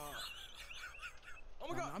 Oh, oh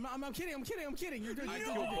my god. I'm kidding. I'm kidding. I'm kidding. You're good. I You're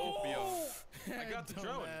killed good. both of you. I got the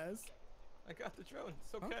drone. Dumbass. I got the drone.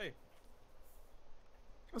 It's okay.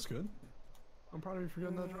 That's good. I'm proud of you for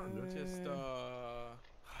getting that drone. Just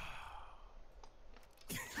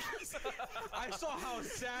I saw how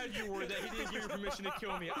sad you were that he didn't give you permission to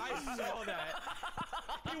kill me. I saw that.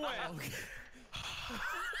 He went.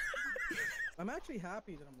 I'm actually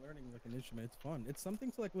happy that I'm learning like an instrument. It's fun. It's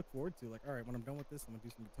something to like look forward to. Like, all right, when I'm done with this, I'm gonna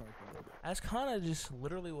do some guitar for a little bit. That's kind of just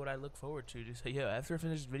literally what I look forward to. Just say, yo, after I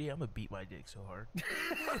finish this video, I'm gonna beat my dick so hard.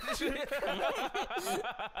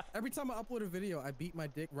 Every time I upload a video, I beat my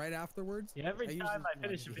dick right afterwards. Yeah, every usually time I like,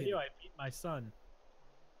 finish a hit video, it. I beat my son.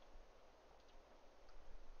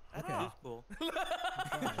 Okay. That's cool.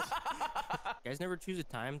 Nice. You guys never choose a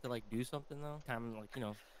time to like do something though? Time like,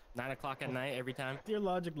 9 o'clock at night every time? Dear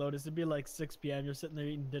Logic Lotus, it'd be like 6 p.m. You're sitting there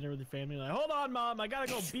eating dinner with your family. Like, hold on, mom, I gotta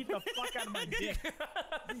go beat the fuck out of my dick.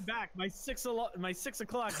 Be back. My 6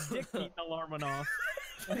 o'clock dick beating alarm went off.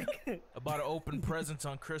 Like, About to open presents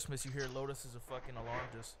on Christmas, you hear Lotus is a fucking alarm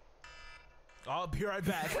just. I'll be right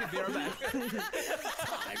back. Be right back.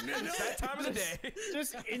 It's that time of the day.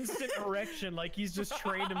 just instant erection, like he's just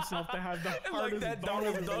trained himself to have the hardest Like that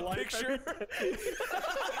boner Donald of his Duck life. picture.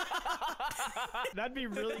 That'd be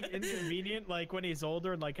really inconvenient, like when he's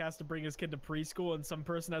older and like has to bring his kid to preschool and some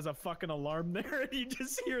person has a fucking alarm there and you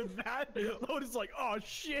just hear that. Lotus like, oh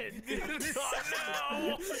shit. Oh,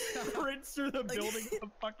 no. Sprints through the building with a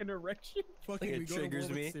fucking erection. Fucking, Like, it we go to war triggers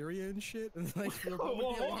with me. Syria and shit, and like the Oh,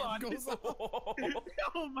 moment the hold alarm on. goes off.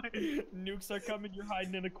 Oh my, nukes are coming, you're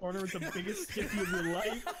hiding in a corner with the biggest skippy of your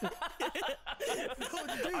life.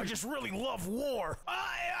 I just really love war.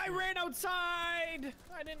 I ran outside!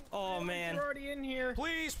 I didn't Oh, realize man. you're already in here.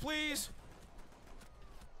 Please.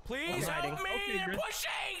 Please I'm help hiding. me! Okay, They're Grizz.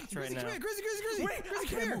 pushing! Grizzly, right come now. here, Grizzly. Wait, I Grizzly, come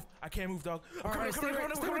can't here. move. I can't move, dog. I'm All coming, right, coming, stay coming, right-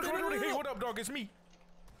 coming, stay coming, right coming. there. Hey, what up, dog? It's me.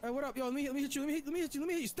 Hey, what up, yo? Let me hit you. Let me hit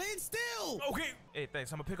you. Stand still. Okay. Hey,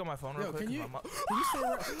 thanks. I'm gonna pick up my phone real Yo, quick. can you 'cause can you stay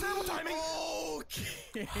right? Terrible timing.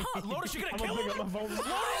 Okay. Lotus, you gonna I'm kill gonna pick him? up my phone.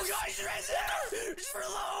 Lotus! guys, right there! Just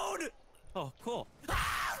reload! Oh, cool.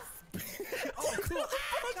 Oh, cool.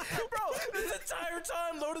 Bro, this entire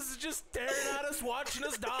time, Lotus is just staring at us, watching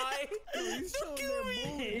us die. He's showing their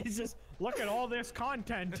moves. He's just look at all this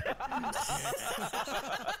content.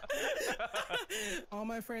 All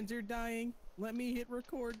my friends are dying. Let me hit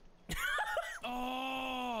record.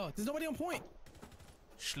 Oh, there's nobody on point.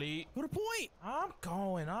 Sleep. Go to point. I'm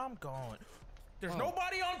going. There's Oh.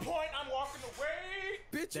 nobody on point. I'm walking away.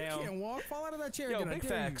 Bitch, Damn. you can't walk. Fall out of that chair Yo, again. I big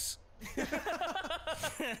dare you. facts.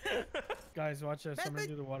 Guys, watch this. I'm gonna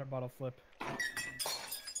do the water bottle flip.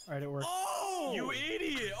 All right, it worked. Oh! You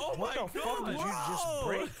idiot! Oh What my the fuck god! did you just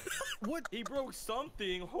break? What? He broke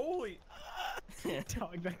something. Holy.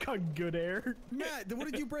 Dog, that got good air. Matt, then what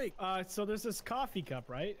did you break? So there's this coffee cup,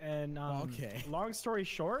 right? And Okay. long story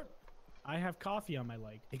short, I have coffee on my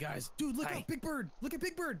leg. Hey guys, dude, look Hi. out, Big Bird. Look at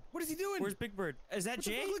Big Bird. What is he doing? Where's Big Bird? Is that What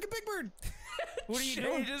the Jay? fuck? Look at Big Bird. What are you Shay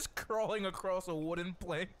doing? just crawling across a wooden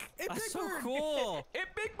plank. Hey, Big That's so Bird. cool. Hit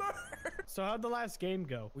Big Bird. So how'd the last game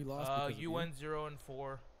go? We lost. because of You went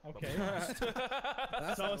 0-4. Okay. That's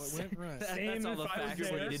So how it same- went. Right. Same all if the I was facts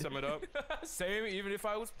there. needed. Sum it up. Same, even if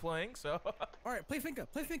I was playing. So All right, play Finka.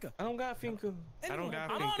 Play Finka. I don't got Finka. I don't Anyone.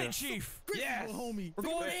 got I'm on Finka. it, Chief. Grizzly, Yes. little homie. We're Finka.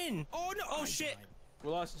 going in. Oh no. Oh, I shit. died. We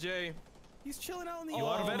lost Jay. He's chilling out in the. You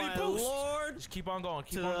out of Oh any my boost? lord. Just keep on going.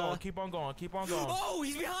 Keep To on the- going. Keep on going. Keep on going. Oh,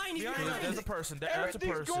 he's behind. He's behind. There's a person. That's a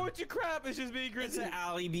Everything's person. going to crap. It's just me, It's Grizzly. an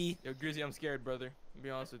alibi. Yo, Grizzly, I'm scared, brother. I'll be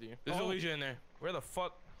honest with you. There's Oh. Alicia in there. Where the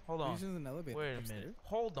fuck? Hold on. He's in an elevator. Wait a upstairs. minute.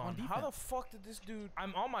 Hold on. How the defense. fuck did this dude?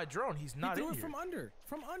 I'm on my drone. He's He not threw in it here. from under.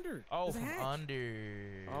 From under. Oh, There's a from hatch.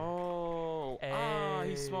 under. Oh. Ah,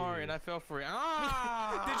 he's smart, and I fell for it.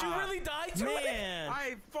 Ah! Did you really die to it? Man,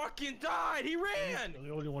 I fucking died. He ran. The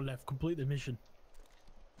only one left. Complete the mission.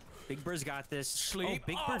 Big Bird's got this. Sleep. Oh,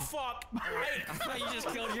 Big Oh, Bird. fuck. I thought you just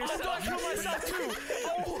killed I yourself. thought I killed myself too.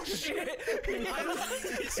 Oh shit.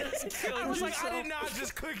 I was like, I did not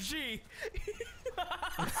just click G.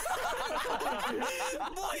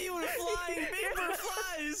 Boy, you were flying. Big Bird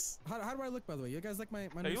flies. How do I look, by the way? You guys like my Hey,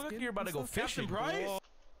 new you look like skin you're about and to go stuff? fishing. Captain Price?